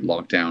COVID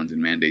lockdowns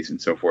and mandates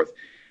and so forth.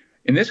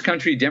 In this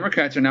country,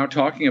 Democrats are now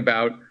talking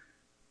about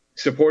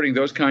supporting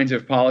those kinds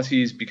of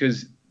policies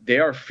because they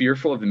are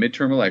fearful of the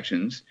midterm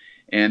elections,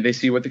 and they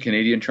see what the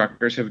Canadian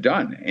truckers have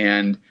done.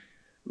 And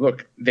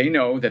look, they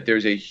know that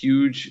there's a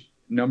huge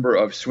number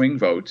of swing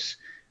votes.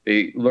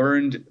 They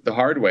learned the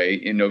hard way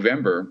in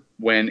November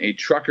when a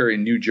trucker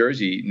in New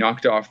Jersey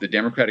knocked off the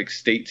Democratic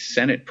State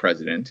Senate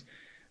president,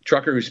 a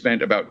trucker who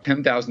spent about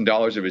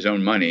 $10,000 of his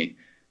own money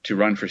to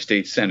run for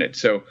state Senate.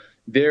 So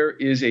there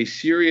is a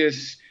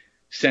serious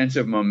sense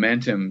of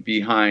momentum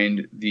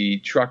behind the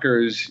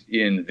truckers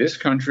in this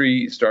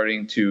country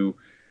starting to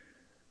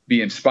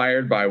be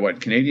inspired by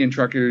what Canadian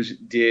truckers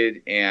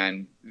did,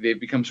 and they've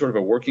become sort of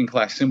a working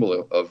class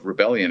symbol of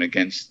rebellion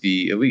against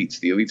the elites.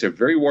 The elites are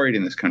very worried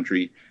in this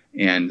country,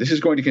 and this is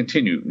going to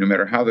continue no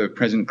matter how the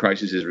present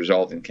crisis is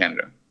resolved in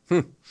Canada.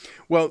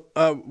 Well,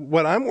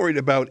 what I'm worried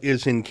about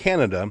is in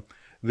Canada,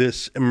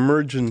 this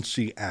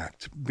Emergency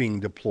Act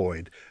being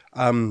deployed.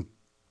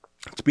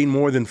 It's been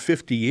more than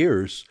 50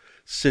 years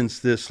since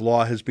this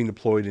law has been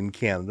deployed in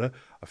Canada.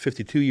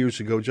 52 years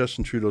ago,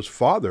 Justin Trudeau's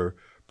father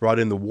brought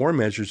in the War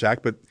Measures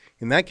Act, but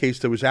in that case,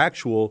 there was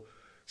actual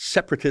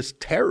separatist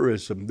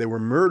terrorism. There were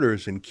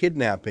murders and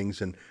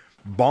kidnappings and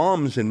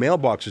bombs in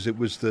mailboxes. It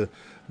was the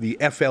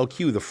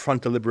FLQ, the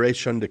Front de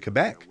Liberation de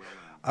Quebec.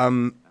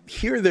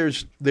 Here,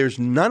 there's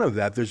none of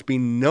that. There's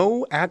been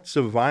no acts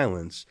of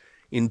violence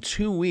in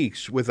 2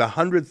 weeks with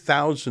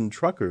 100,000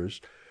 truckers.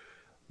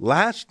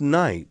 Last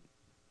night,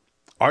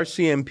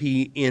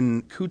 RCMP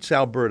in Coutts,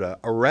 Alberta,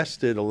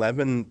 arrested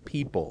 11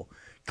 people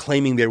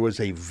claiming there was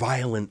a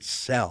violent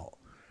cell.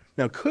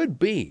 Now, could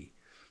be,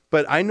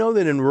 but I know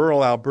that in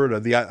rural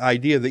Alberta, the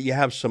idea that you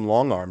have some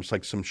long arms,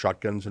 like some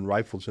shotguns and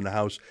rifles in the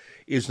house,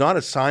 is not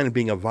a sign of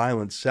being a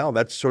violent cell.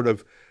 That's sort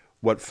of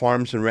what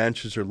farms and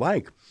ranches are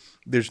like.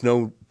 There's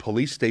no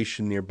police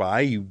station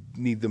nearby. You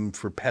need them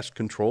for pest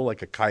control,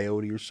 like a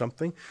coyote or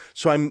something.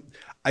 So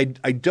I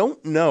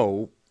don't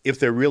know if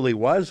there really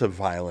was a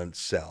violent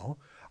cell.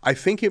 I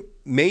think it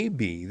may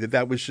be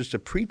that was just a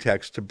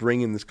pretext to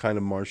bring in this kind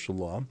of martial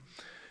law.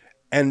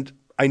 And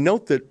I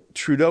note that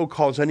Trudeau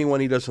calls anyone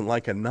he doesn't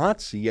like a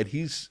Nazi, yet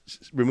he's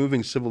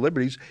removing civil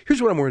liberties.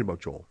 Here's what I'm worried about,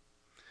 Joel,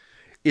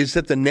 is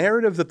that the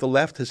narrative that the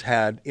left has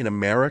had in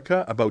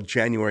America about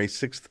January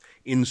 6th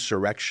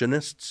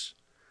insurrectionists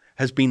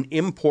has been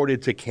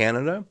imported to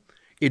Canada.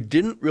 It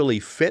didn't really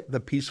fit the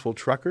peaceful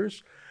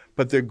truckers,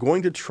 but they're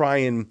going to try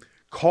and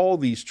call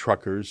these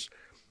truckers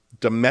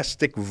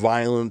domestic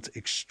violent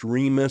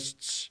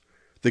extremists.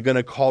 They're going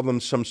to call them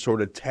some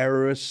sort of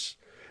terrorists.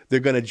 They're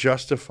going to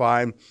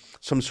justify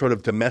some sort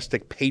of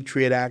domestic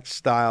Patriot Act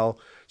style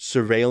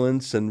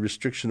surveillance and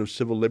restriction of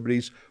civil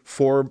liberties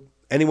for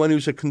anyone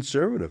who's a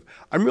conservative.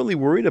 I'm really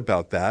worried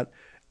about that.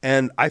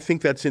 And I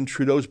think that's in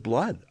Trudeau's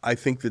blood. I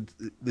think that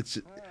it's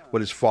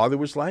what his father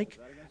was like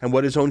and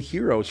what his own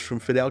heroes from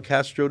Fidel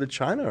Castro to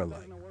China are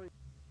like.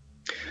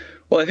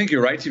 Well, I think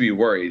you're right to be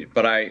worried,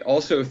 but I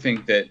also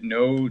think that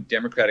no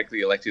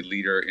democratically elected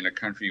leader in a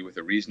country with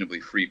a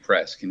reasonably free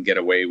press can get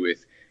away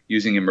with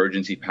using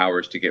emergency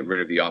powers to get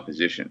rid of the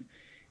opposition.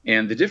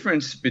 And the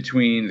difference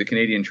between the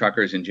Canadian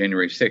truckers and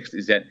January 6th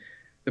is that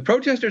the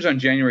protesters on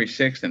January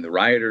 6th and the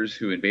rioters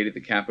who invaded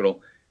the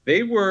Capitol,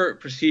 they were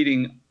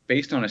proceeding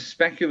based on a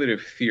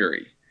speculative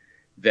theory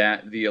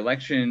that the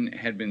election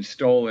had been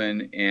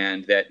stolen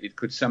and that it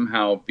could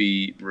somehow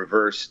be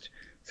reversed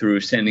through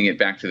sending it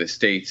back to the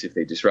states if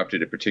they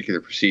disrupted a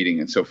particular proceeding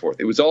and so forth.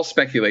 It was all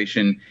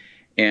speculation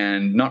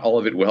and not all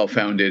of it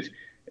well-founded,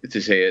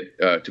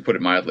 to put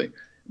it mildly.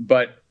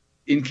 But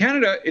in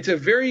Canada, it's a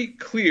very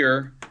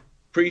clear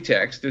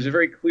pretext. There's a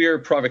very clear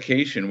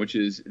provocation, which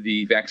is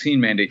the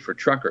vaccine mandate for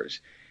truckers.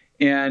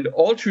 And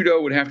all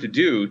Trudeau would have to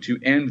do to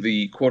end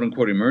the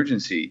quote-unquote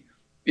emergency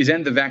is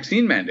end the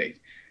vaccine mandate.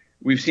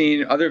 We've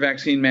seen other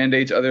vaccine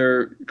mandates,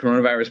 other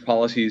coronavirus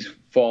policies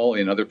fall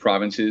in other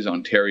provinces,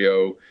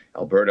 Ontario,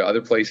 Alberta,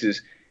 other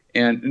places,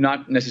 and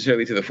not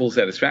necessarily to the full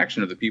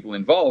satisfaction of the people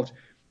involved,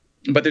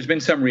 but there's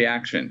been some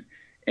reaction.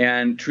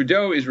 And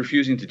Trudeau is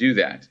refusing to do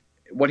that.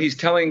 What he's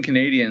telling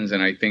Canadians,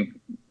 and I think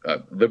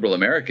liberal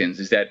Americans,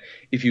 is that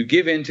if you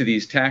give in to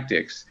these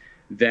tactics,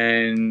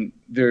 then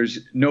there's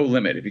no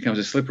limit. It becomes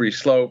a slippery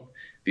slope.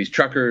 These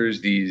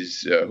truckers,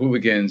 these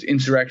hooligans,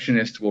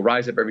 insurrectionists will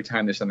rise up every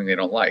time there's something they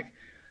don't like.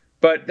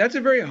 But that's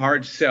a very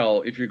hard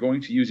sell if you're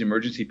going to use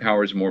emergency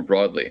powers more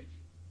broadly.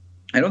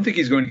 I don't think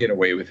he's going to get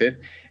away with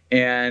it.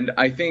 And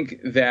I think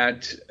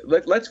that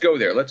let's go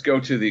there. Let's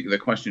go to the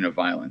question of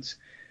violence.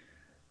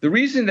 The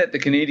reason that the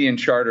Canadian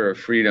Charter of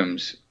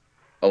Freedoms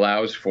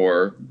allows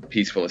for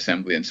peaceful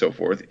assembly and so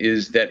forth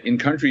is that in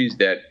countries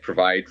that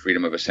provide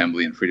freedom of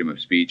assembly and freedom of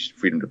speech,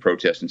 freedom to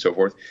protest and so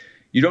forth,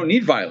 you don't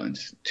need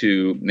violence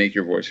to make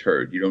your voice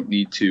heard. You don't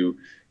need to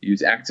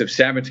use acts of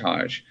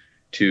sabotage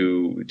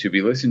to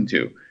be listened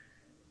to.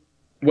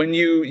 When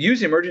you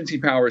use emergency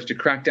powers to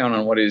crack down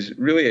on what is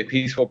really a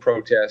peaceful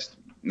protest,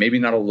 maybe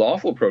not a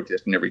lawful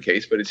protest in every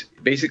case, but it's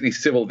basically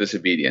civil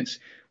disobedience.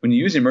 When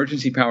you use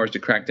emergency powers to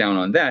crack down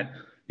on that,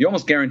 you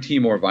almost guarantee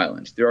more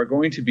violence. There are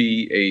going to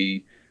be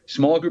a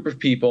small group of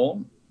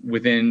people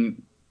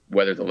within,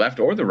 whether the left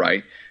or the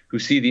right, who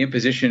see the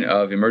imposition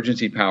of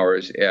emergency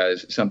powers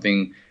as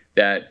something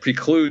that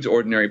precludes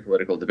ordinary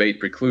political debate,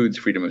 precludes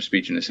freedom of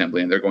speech and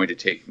assembly, and they're going to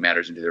take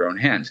matters into their own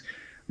hands.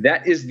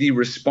 That is the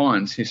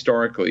response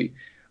historically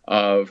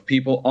of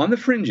people on the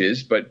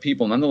fringes, but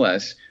people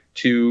nonetheless,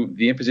 to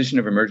the imposition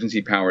of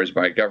emergency powers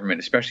by government,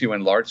 especially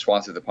when large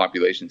swaths of the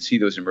population see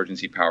those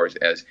emergency powers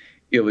as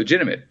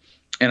illegitimate.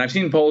 And I've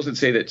seen polls that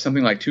say that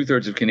something like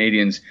 2/3 of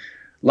Canadians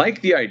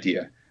like the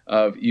idea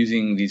of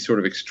using these sort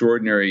of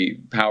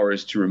extraordinary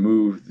powers to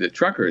remove the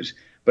truckers.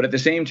 But at the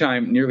same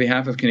time, nearly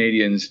half of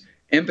Canadians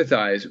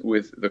empathize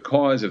with the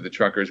cause of the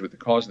truckers, with the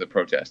cause of the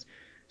protest.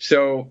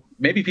 So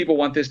maybe people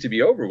want this to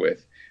be over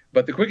with.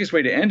 But the quickest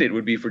way to end it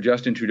would be for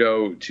Justin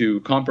Trudeau to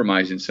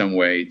compromise in some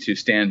way, to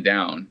stand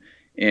down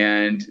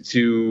and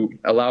to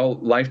allow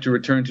life to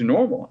return to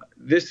normal.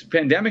 This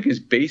pandemic is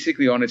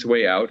basically on its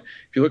way out.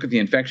 If you look at the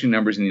infection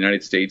numbers in the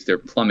United States, they're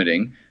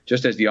plummeting,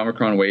 just as the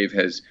Omicron wave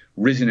has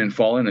risen and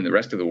fallen in the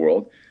rest of the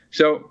world.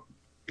 So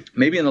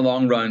maybe in the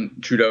long run,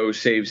 Trudeau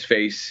saves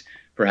face,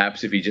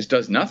 perhaps if he just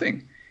does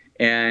nothing.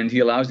 And he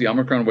allows the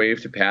Omicron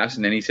wave to pass,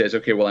 and then he says,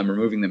 okay, well, I'm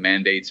removing the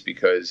mandates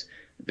because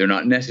they're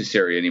not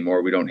necessary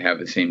anymore. We don't have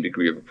the same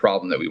degree of a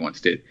problem that we once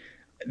did.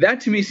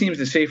 That, to me, seems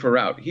the safer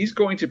route. He's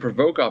going to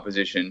provoke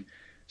opposition,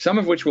 some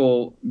of which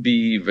will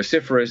be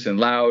vociferous and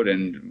loud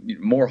and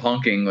more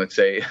honking, let's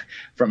say,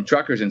 from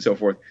truckers and so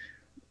forth.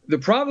 The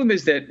problem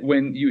is that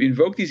when you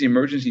invoke these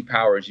emergency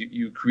powers,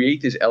 you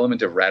create this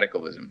element of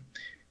radicalism.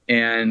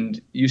 And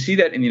you see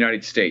that in the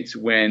United States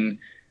when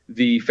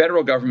the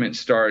federal government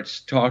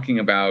starts talking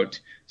about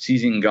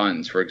seizing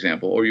guns, for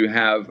example, or you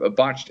have a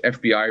botched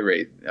FBI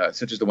raid,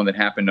 such as the one that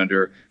happened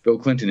under Bill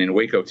Clinton in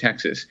Waco,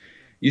 Texas.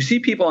 You see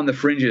people on the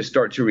fringes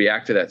start to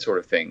react to that sort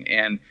of thing.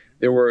 And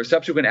there were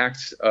subsequent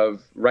acts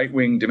of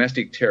right-wing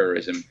domestic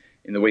terrorism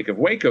in the wake of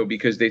Waco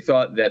because they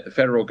thought that the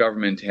federal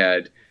government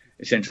had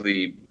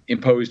essentially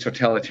impose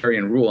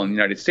totalitarian rule on the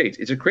United States.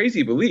 It's a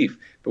crazy belief,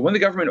 but when the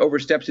government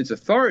oversteps its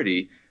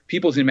authority,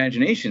 people's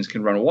imaginations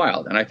can run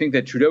wild. And I think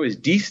that Trudeau is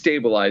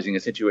destabilizing a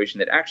situation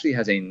that actually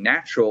has a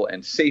natural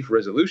and safe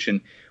resolution,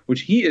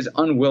 which he is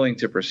unwilling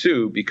to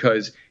pursue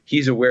because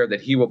he's aware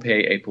that he will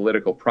pay a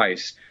political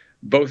price,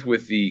 both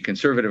with the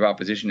conservative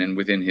opposition and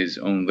within his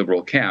own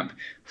liberal camp,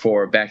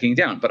 for backing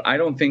down. But I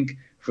don't think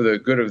for the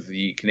good of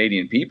the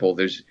Canadian people,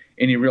 there's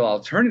any real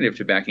alternative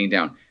to backing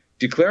down.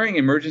 Declaring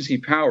emergency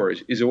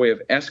powers is a way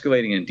of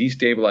escalating and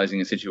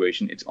destabilizing a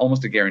situation. It's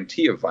almost a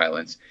guarantee of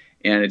violence.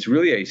 And it's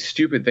really a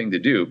stupid thing to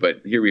do,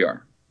 but here we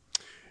are.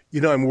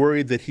 You know, I'm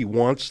worried that he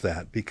wants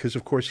that because,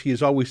 of course, he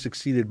has always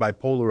succeeded by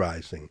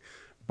polarizing,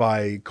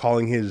 by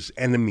calling his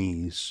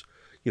enemies,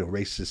 you know,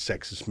 racist,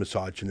 sexist,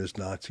 misogynist,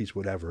 Nazis,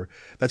 whatever.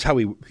 That's how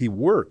he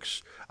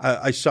works.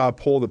 I saw a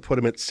poll that put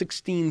him at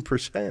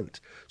 16%.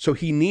 So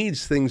he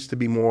needs things to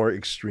be more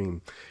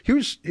extreme.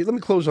 Let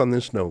me close on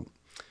this note.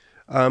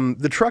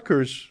 The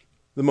truckers,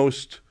 the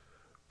most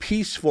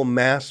peaceful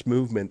mass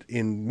movement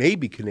in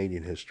maybe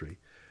Canadian history.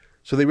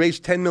 So they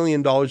raised $10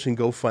 million in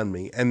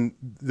GoFundMe, and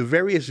the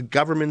various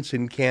governments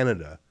in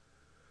Canada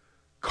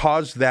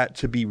caused that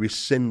to be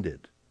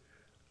rescinded.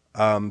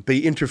 They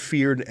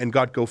interfered and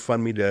got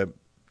GoFundMe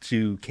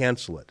to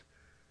cancel it.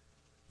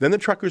 Then the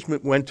truckers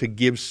went to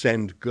Give,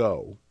 Send,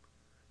 Go.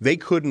 They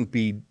couldn't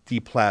be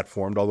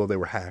deplatformed, although they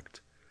were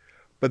hacked.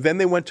 But then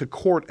they went to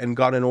court and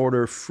got an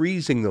order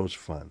freezing those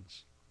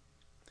funds.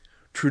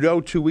 Trudeau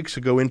 2 weeks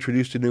ago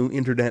introduced a new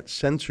internet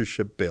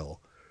censorship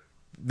bill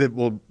that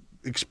will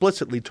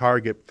explicitly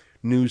target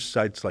news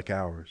sites like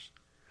ours.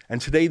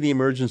 And today the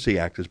Emergency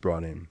Act is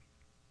brought in.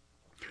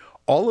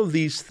 All of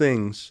these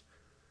things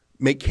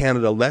make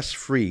Canada less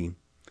free.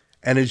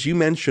 And as you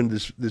mentioned,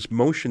 this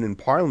motion in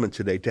Parliament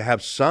today to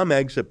have some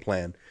exit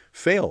plan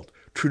failed.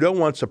 Trudeau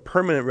wants a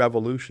permanent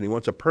revolution. He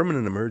wants a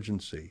permanent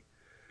emergency.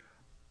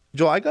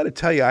 Joel, I got to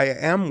tell you, I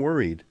am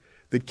worried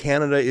that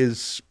Canada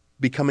is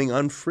becoming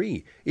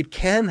unfree. It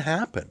can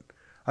happen.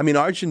 I mean,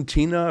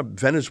 Argentina,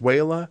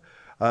 Venezuela,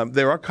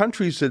 there are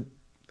countries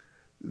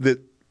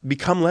that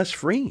become less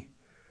free.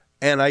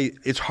 And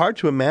it's hard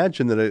to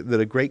imagine that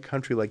a great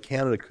country like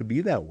Canada could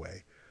be that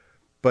way.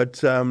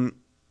 But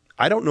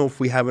I don't know if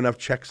we have enough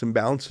checks and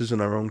balances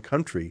in our own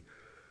country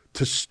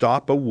to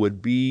stop a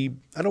would-be,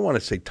 I don't want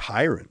to say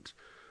tyrant,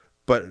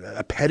 but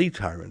a petty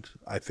tyrant,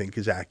 I think,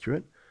 is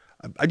accurate.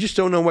 I just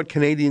don't know what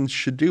Canadians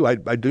should do. I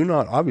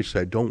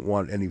don't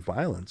want any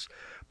violence.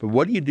 But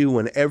what do you do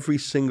when every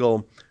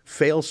single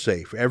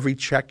fail-safe, every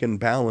check and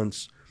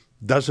balance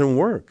doesn't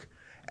work?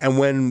 And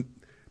when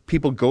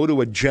people go to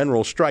a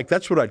general strike,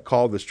 that's what I'd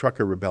call this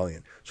trucker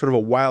rebellion, sort of a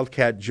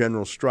wildcat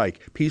general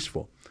strike,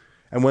 peaceful.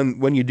 And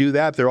when you do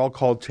that, they're all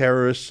called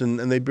terrorists and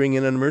they bring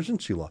in an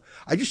emergency law.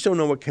 I just don't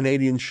know what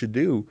Canadians should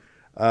do.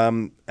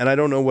 And I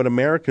don't know what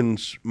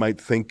Americans might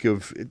think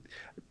of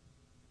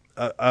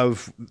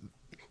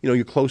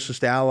your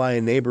closest ally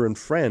and neighbor and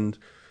friend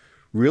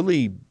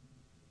really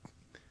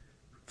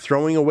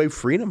throwing away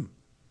freedom.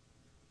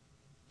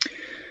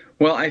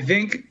 Well, I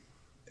think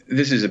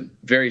this is a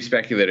very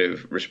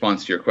speculative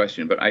response to your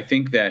question, but I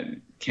think that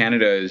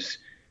Canada's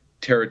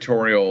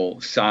territorial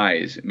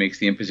size makes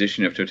the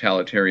imposition of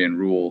totalitarian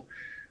rule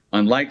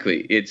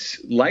unlikely. It's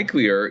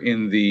likelier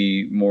in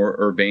the more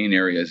urbane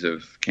areas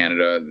of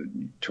Canada,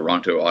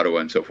 Toronto, Ottawa,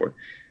 and so forth.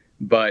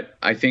 But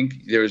I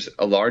think there's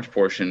a large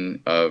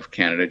portion of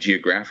Canada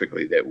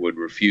geographically that would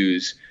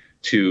refuse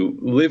to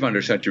live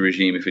under such a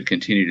regime if it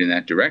continued in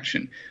that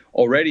direction.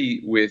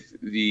 Already with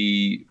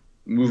the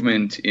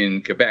movement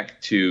in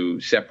Quebec to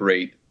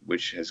separate,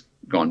 which has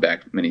gone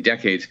back many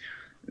decades,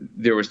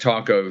 there was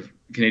talk of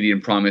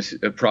Canadian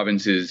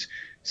provinces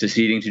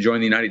seceding to join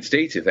the United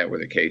States if that were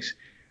the case.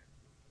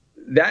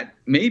 That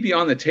may be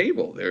on the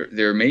table.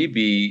 There may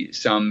be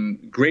some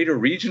greater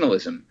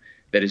regionalism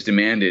that is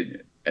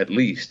demanded, at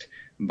least,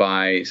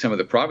 by some of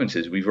the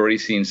provinces. We've already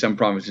seen some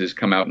provinces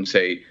come out and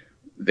say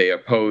they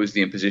oppose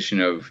the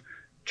imposition of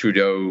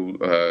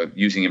Trudeau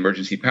using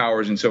emergency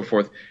powers and so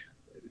forth.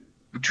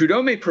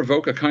 Trudeau may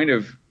provoke a kind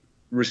of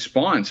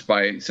response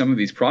by some of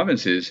these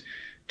provinces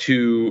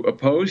to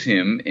oppose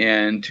him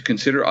and to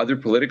consider other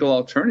political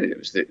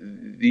alternatives.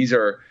 These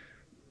are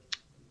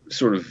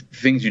sort of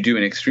things you do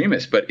in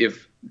extremis. But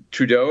if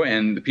Trudeau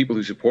and the people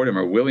who support him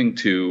are willing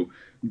to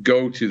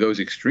go to those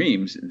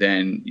extremes,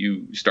 then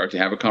you start to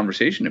have a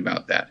conversation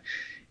about that.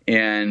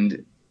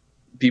 And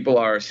people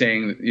are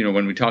saying,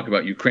 when we talk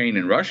about Ukraine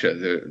and Russia,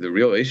 the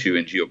real issue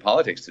in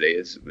geopolitics today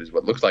is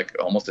what looks like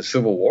almost a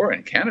civil war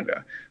in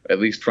Canada, at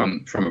least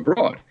from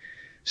abroad.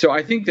 So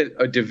I think that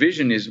a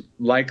division is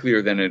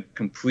likelier than a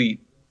complete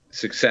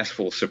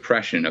successful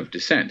suppression of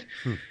dissent.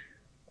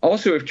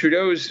 Also, if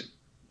Trudeau's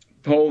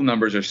poll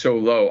numbers are so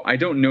low, I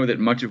don't know that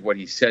much of what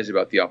he says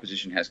about the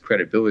opposition has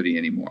credibility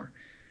anymore.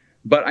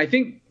 But I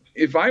think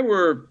if I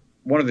were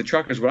one of the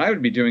truckers, what I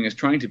would be doing is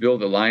trying to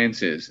build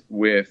alliances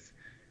with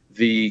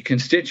the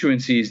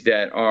constituencies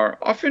that are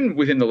often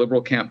within the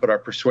Liberal camp but are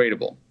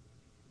persuadable.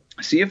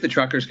 See if the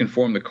truckers can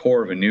form the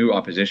core of a new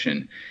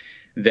opposition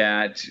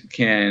that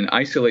can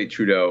isolate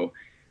Trudeau.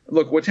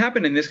 Look, what's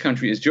happened in this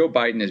country is Joe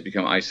Biden has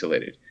become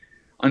isolated.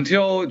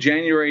 Until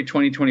January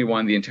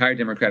 2021, the entire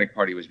Democratic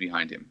Party was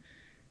behind him.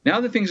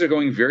 Now that things are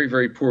going very,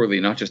 very poorly,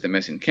 not just the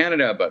mess in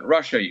Canada, but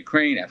Russia,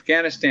 Ukraine,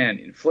 Afghanistan,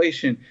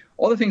 inflation,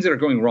 all the things that are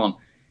going wrong,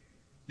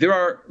 there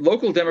are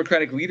local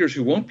Democratic leaders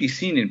who won't be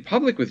seen in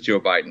public with Joe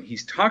Biden.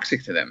 He's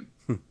toxic to them.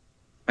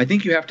 I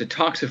think you have to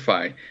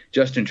toxify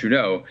Justin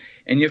Trudeau,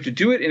 and you have to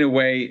do it in a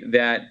way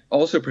that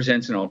also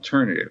presents an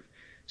alternative.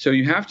 So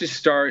you have to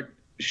start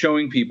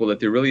showing people that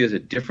there really is a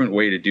different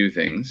way to do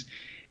things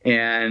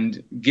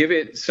and give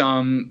it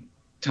some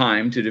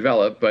time to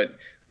develop, but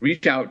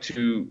reach out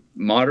to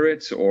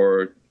moderates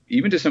or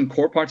even to some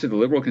core parts of the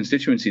Liberal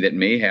constituency that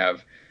may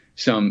have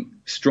some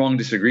strong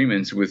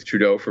disagreements with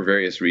Trudeau for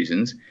various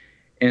reasons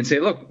and say,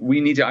 look, we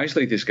need to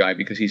isolate this guy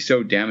because he's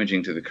so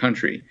damaging to the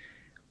country.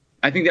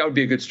 I think that would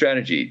be a good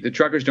strategy. The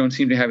truckers don't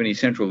seem to have any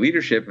central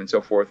leadership and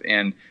so forth,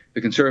 and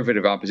the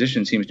Conservative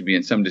opposition seems to be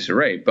in some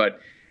disarray. But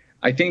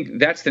I think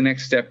that's the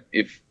next step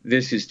if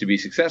this is to be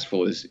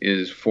successful,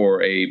 is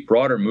for a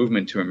broader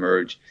movement to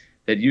emerge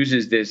that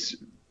uses this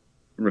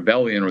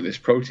rebellion or this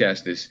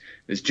protest, this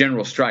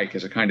general strike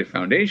as a kind of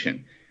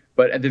foundation.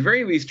 But at the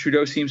very least,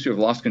 Trudeau seems to have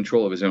lost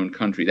control of his own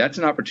country. That's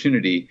an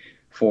opportunity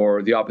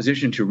for the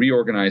opposition to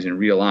reorganize and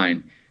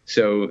realign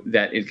so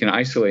that it can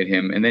isolate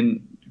him and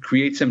then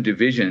create some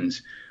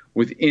divisions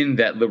within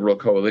that Liberal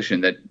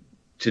coalition that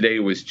today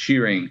was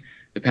cheering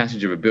the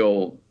passage of a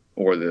bill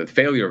or the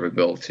failure of a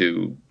bill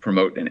to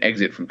promote an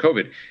exit from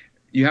COVID.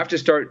 You have to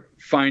start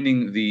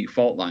finding the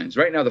fault lines.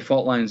 Right now, the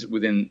fault lines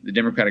within the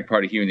Democratic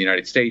Party here in the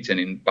United States and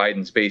in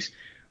Biden's base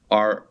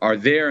are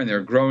there, and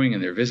they're growing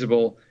and they're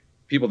visible.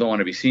 People don't want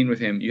to be seen with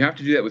him. You have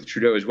to do that with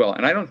Trudeau as well.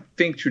 And I don't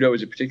think Trudeau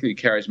is a particularly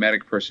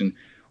charismatic person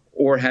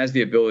or has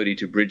the ability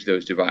to bridge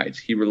those divides.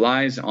 He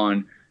relies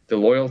on the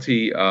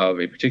loyalty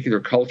of a particular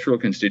cultural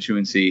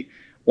constituency.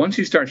 Once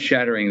you start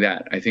shattering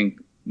that, I think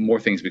more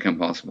things become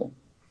possible.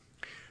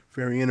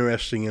 Very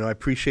interesting. I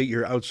appreciate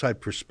your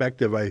outside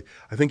perspective. I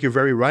think you're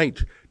very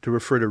right to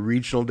refer to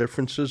regional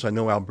differences. I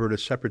know Alberta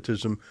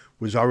separatism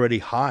was already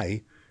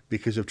high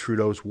because of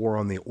Trudeau's war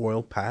on the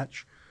oil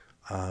patch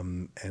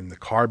and the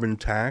carbon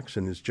tax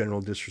and his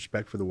general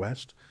disrespect for the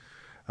West.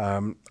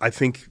 I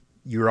think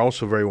you're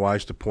also very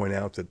wise to point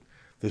out that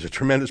there's a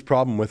tremendous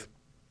problem with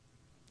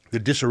the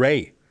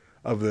disarray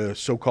of the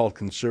so-called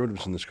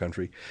conservatives in this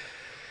country.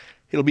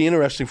 It'll be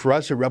interesting for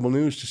us at Rebel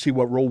News to see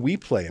what role we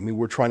play. I mean,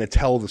 we're trying to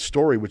tell the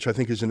story, which I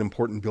think is an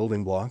important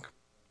building block.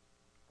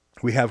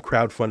 We have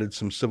crowdfunded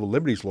some civil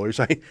liberties lawyers.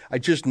 I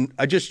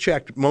just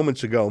checked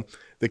moments ago,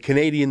 the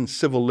Canadian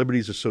Civil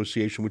Liberties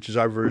Association, which is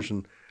our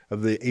version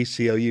of the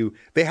ACLU,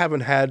 they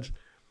haven't had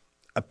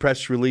a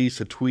press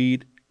release, a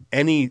tweet,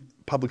 any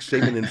public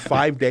statement in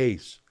 5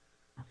 days.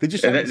 They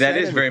just that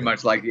is very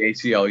much like the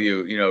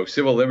ACLU.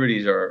 Civil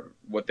liberties are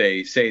what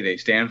they say they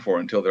stand for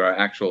until there are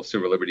actual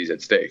civil liberties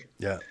at stake.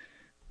 Yeah.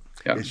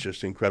 It's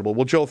just incredible.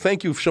 Well, Joel,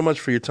 thank you so much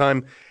for your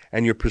time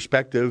and your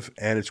perspective,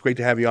 and it's great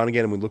to have you on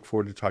again, and we look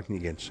forward to talking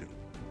to you again soon.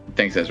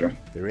 Thanks, Ezra.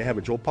 There you have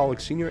it. Joel Pollak,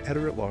 Senior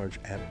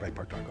Editor-at-Large at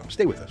Breitbart.com.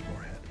 Stay with us.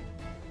 More ahead.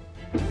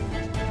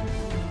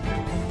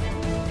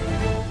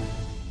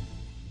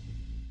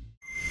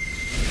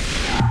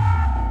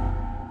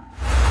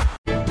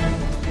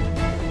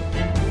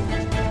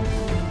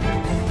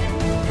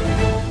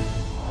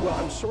 Well,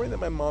 I'm sorry that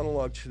my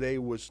monologue today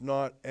was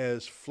not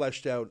as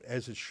fleshed out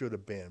as it should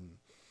have been.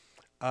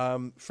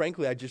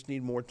 Frankly, I just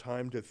need more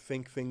time to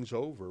think things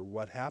over,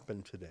 what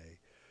happened today.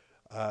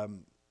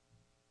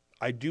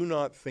 I do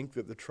not think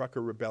that the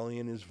trucker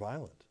rebellion is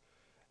violent.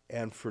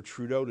 And for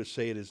Trudeau to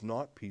say it is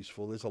not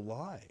peaceful is a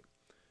lie.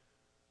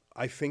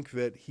 I think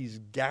that he's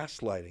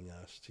gaslighting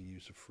us, to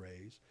use a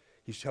phrase.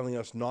 He's telling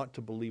us not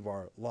to believe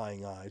our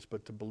lying eyes,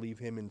 but to believe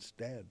him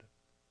instead.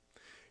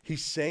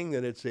 He's saying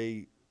that it's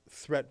a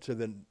threat to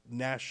the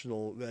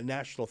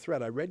national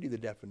threat. I read you the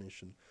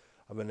definition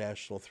of a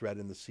national threat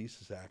in the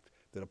CSIS Act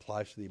that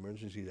applies to the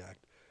Emergencies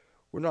Act.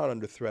 We're not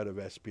under threat of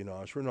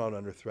espionage. We're not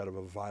under threat of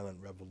a violent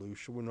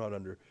revolution. We're not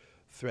under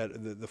threat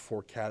of the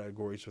four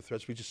categories of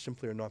threats. We just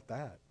simply are not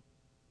that.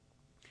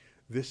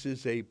 This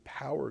is a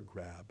power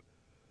grab.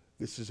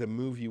 This is a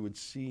move you would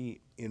see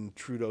in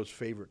Trudeau's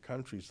favorite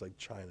countries like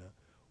China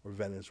or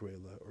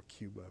Venezuela or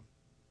Cuba.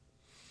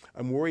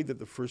 I'm worried that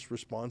the first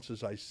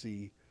responses I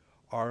see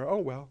are, oh,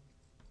 well,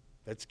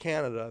 that's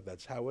Canada,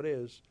 that's how it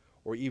is,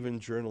 or even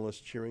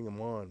journalists cheering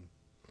him on.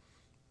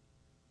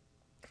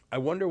 I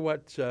wonder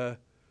what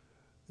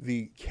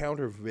the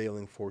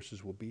countervailing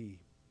forces will be.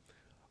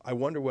 I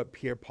wonder what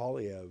Pierre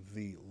Poilievre,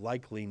 the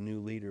likely new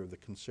leader of the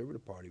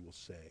Conservative Party, will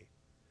say.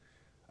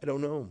 I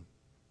don't know.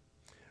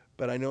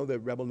 But I know that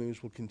Rebel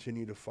News will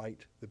continue to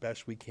fight the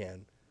best we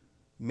can,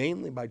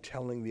 mainly by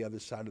telling the other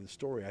side of the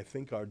story. I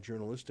think our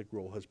journalistic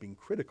role has been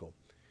critical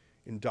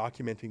in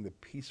documenting the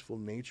peaceful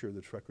nature of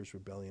the Truckers'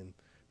 Rebellion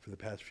for the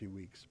past few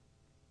weeks.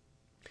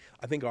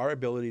 I think our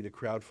ability to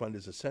crowdfund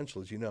is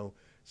essential. As you know,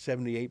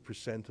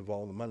 78% of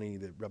all the money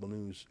that Rebel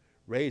News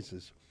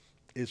raises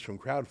is from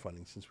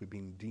crowdfunding. Since we've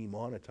been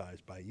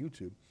demonetized by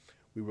YouTube,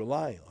 We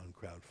rely on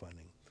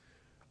crowdfunding.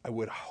 I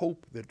would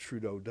hope that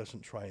Trudeau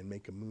doesn't try and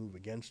make a move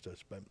against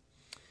us, but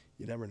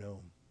you never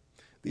know.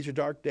 These are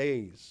dark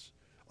days.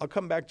 I'll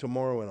come back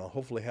tomorrow and I'll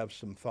hopefully have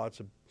some thoughts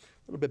a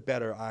little bit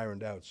better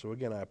ironed out. So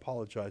again, I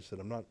apologize that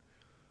I'm not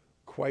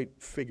quite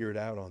figured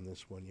out on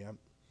this one yet.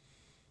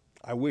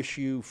 I wish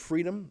you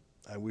freedom.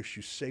 I wish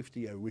you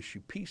safety. I wish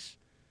you peace.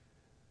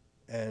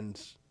 And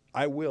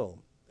I will,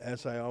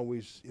 as I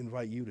always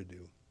invite you to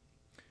do,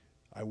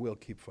 I will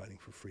keep fighting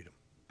for freedom.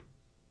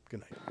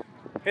 Good night.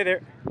 Hey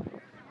there.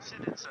 Sid,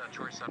 it's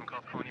George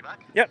Savinkoff calling you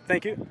back. Yep,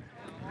 thank you.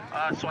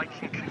 So I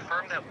can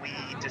confirm that we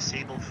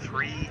disabled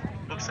three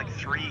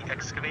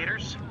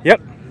excavators. Yep.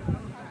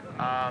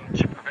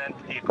 To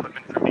prevent the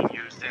equipment from being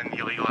used in the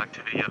illegal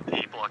activity of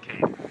the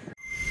blockade.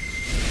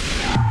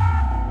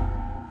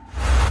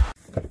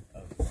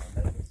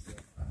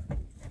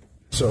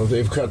 So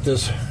they've cut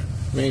this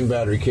main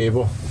battery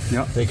cable.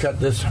 Yep. They cut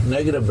this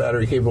negative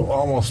battery cable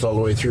almost all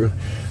the way through.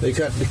 They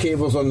cut the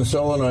cables on the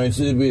solenoids.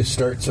 These would be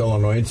start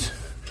solenoids.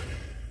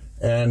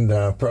 And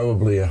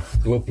probably a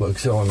glow plug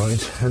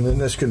solenoid. And then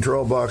this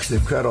control box,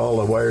 they've cut all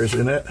the wires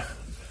in it.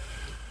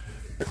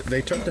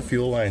 They took the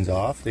fuel lines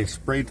off. They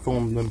sprayed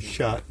foamed them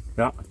shut.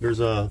 Yeah. There's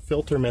a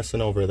filter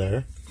missing over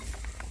there.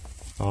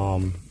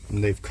 And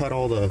they've cut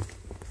all the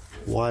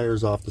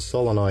wires off the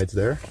solenoids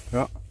there.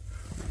 Yeah.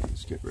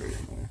 Let's get right in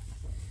there.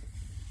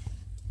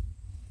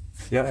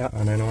 Yeah, yeah.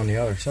 And then on the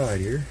other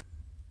side here.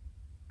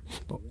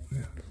 Oh,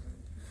 yeah.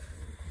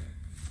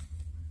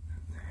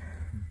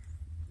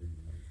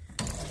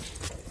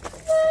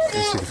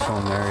 You see the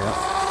foam there,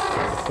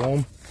 yeah. The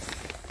foam.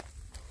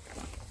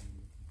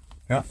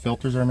 Yeah,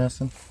 filters are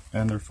missing,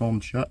 and they're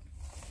foamed shut.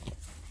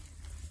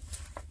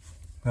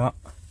 Yeah.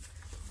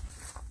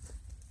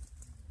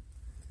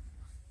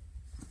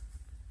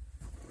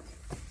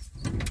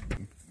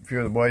 A few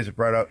of the boys have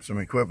brought out some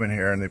equipment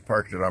here, and they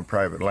parked it on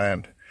private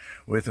land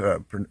with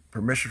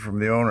permission from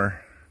the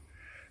owner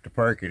to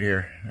park it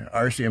here.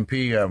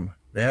 RCMP,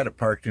 they had it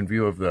parked in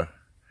view of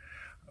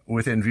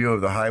within view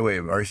of the highway.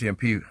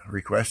 RCMP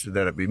requested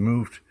that it be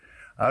moved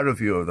out of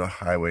view of the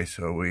highway,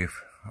 so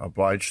we've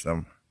obliged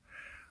them.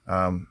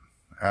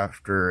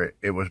 After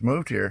it was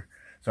moved here,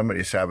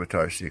 somebody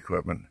sabotaged the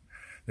equipment.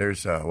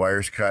 There's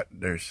wires cut,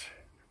 there's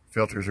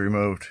filters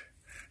removed,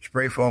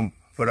 spray foam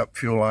put up,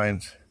 fuel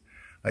lines.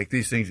 Like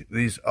these things,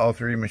 all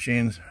three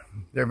machines,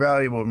 they're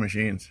valuable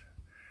machines.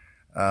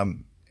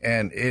 And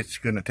it's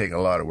going to take a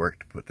lot of work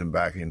to put them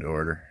back into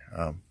order.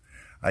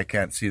 I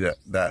can't see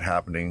that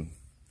happening.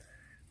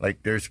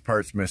 Like there's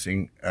parts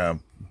missing,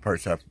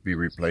 parts have to be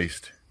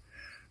replaced.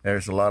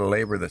 There's a lot of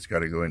labor that's got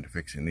to go into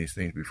fixing these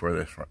things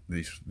before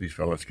these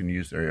fellas can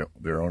use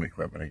their own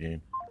equipment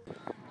again.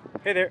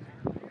 Hey there.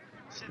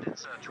 Sid,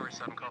 it's George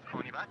Savinkoff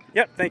calling you back.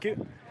 Yep, thank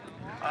you.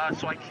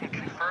 So I can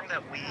confirm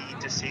that we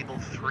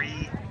disabled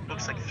three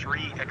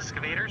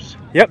excavators.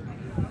 Yep.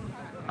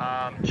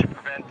 To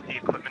prevent the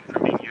equipment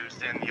from being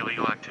used in the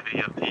illegal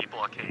activity of the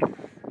blockade.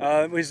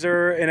 Was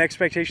there an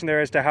expectation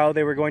there as to how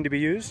they were going to be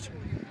used?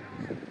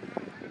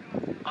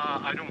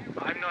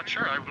 I'm not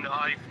sure.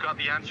 I've got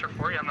the answer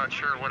for you. I'm not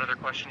sure what other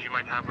questions you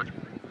might have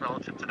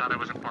relative to that. I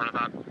wasn't part of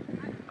that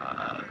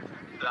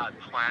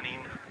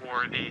planning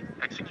or the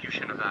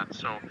execution of that,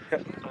 so I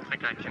don't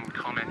think I can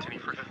comment any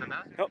further than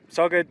that. Nope, it's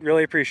all good.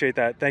 Really appreciate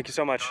that. Thank you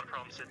so much. No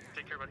problem, Sid.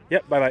 Take care, buddy.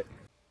 Yep, bye-bye.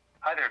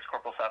 Hi there, it's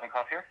Corporal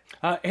Savinkoff here.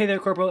 Hey there,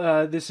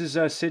 Corporal. This is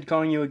Sid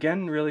calling you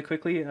again really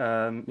quickly,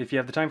 if you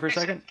have the time for a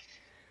second.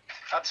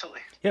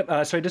 Absolutely.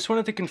 Yep, so I just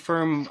wanted to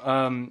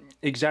confirm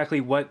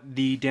exactly what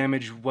the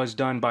damage was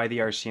done by the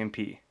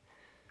RCMP.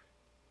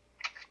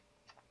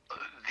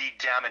 The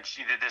damage,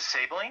 the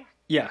disabling?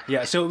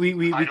 Yeah, so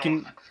we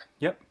can...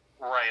 Yep.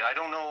 Right, I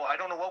don't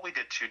know what we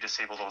did to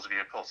disable those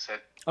vehicles, Sid.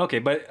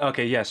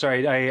 Okay, yeah,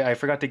 sorry, I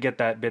forgot to get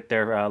that bit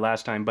there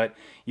last time, but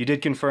you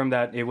did confirm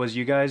that it was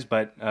you guys,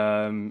 but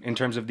in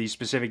terms of the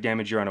specific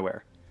damage, you're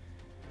unaware.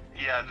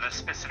 Yeah, the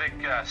specific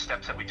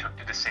steps that we took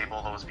to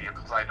disable those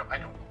vehicles, I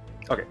don't.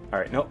 Okay, all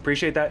right, no,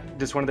 appreciate that.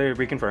 Just wanted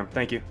to reconfirm.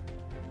 Thank you.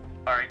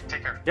 All right,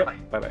 take care.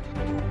 Yep,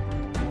 bye-bye.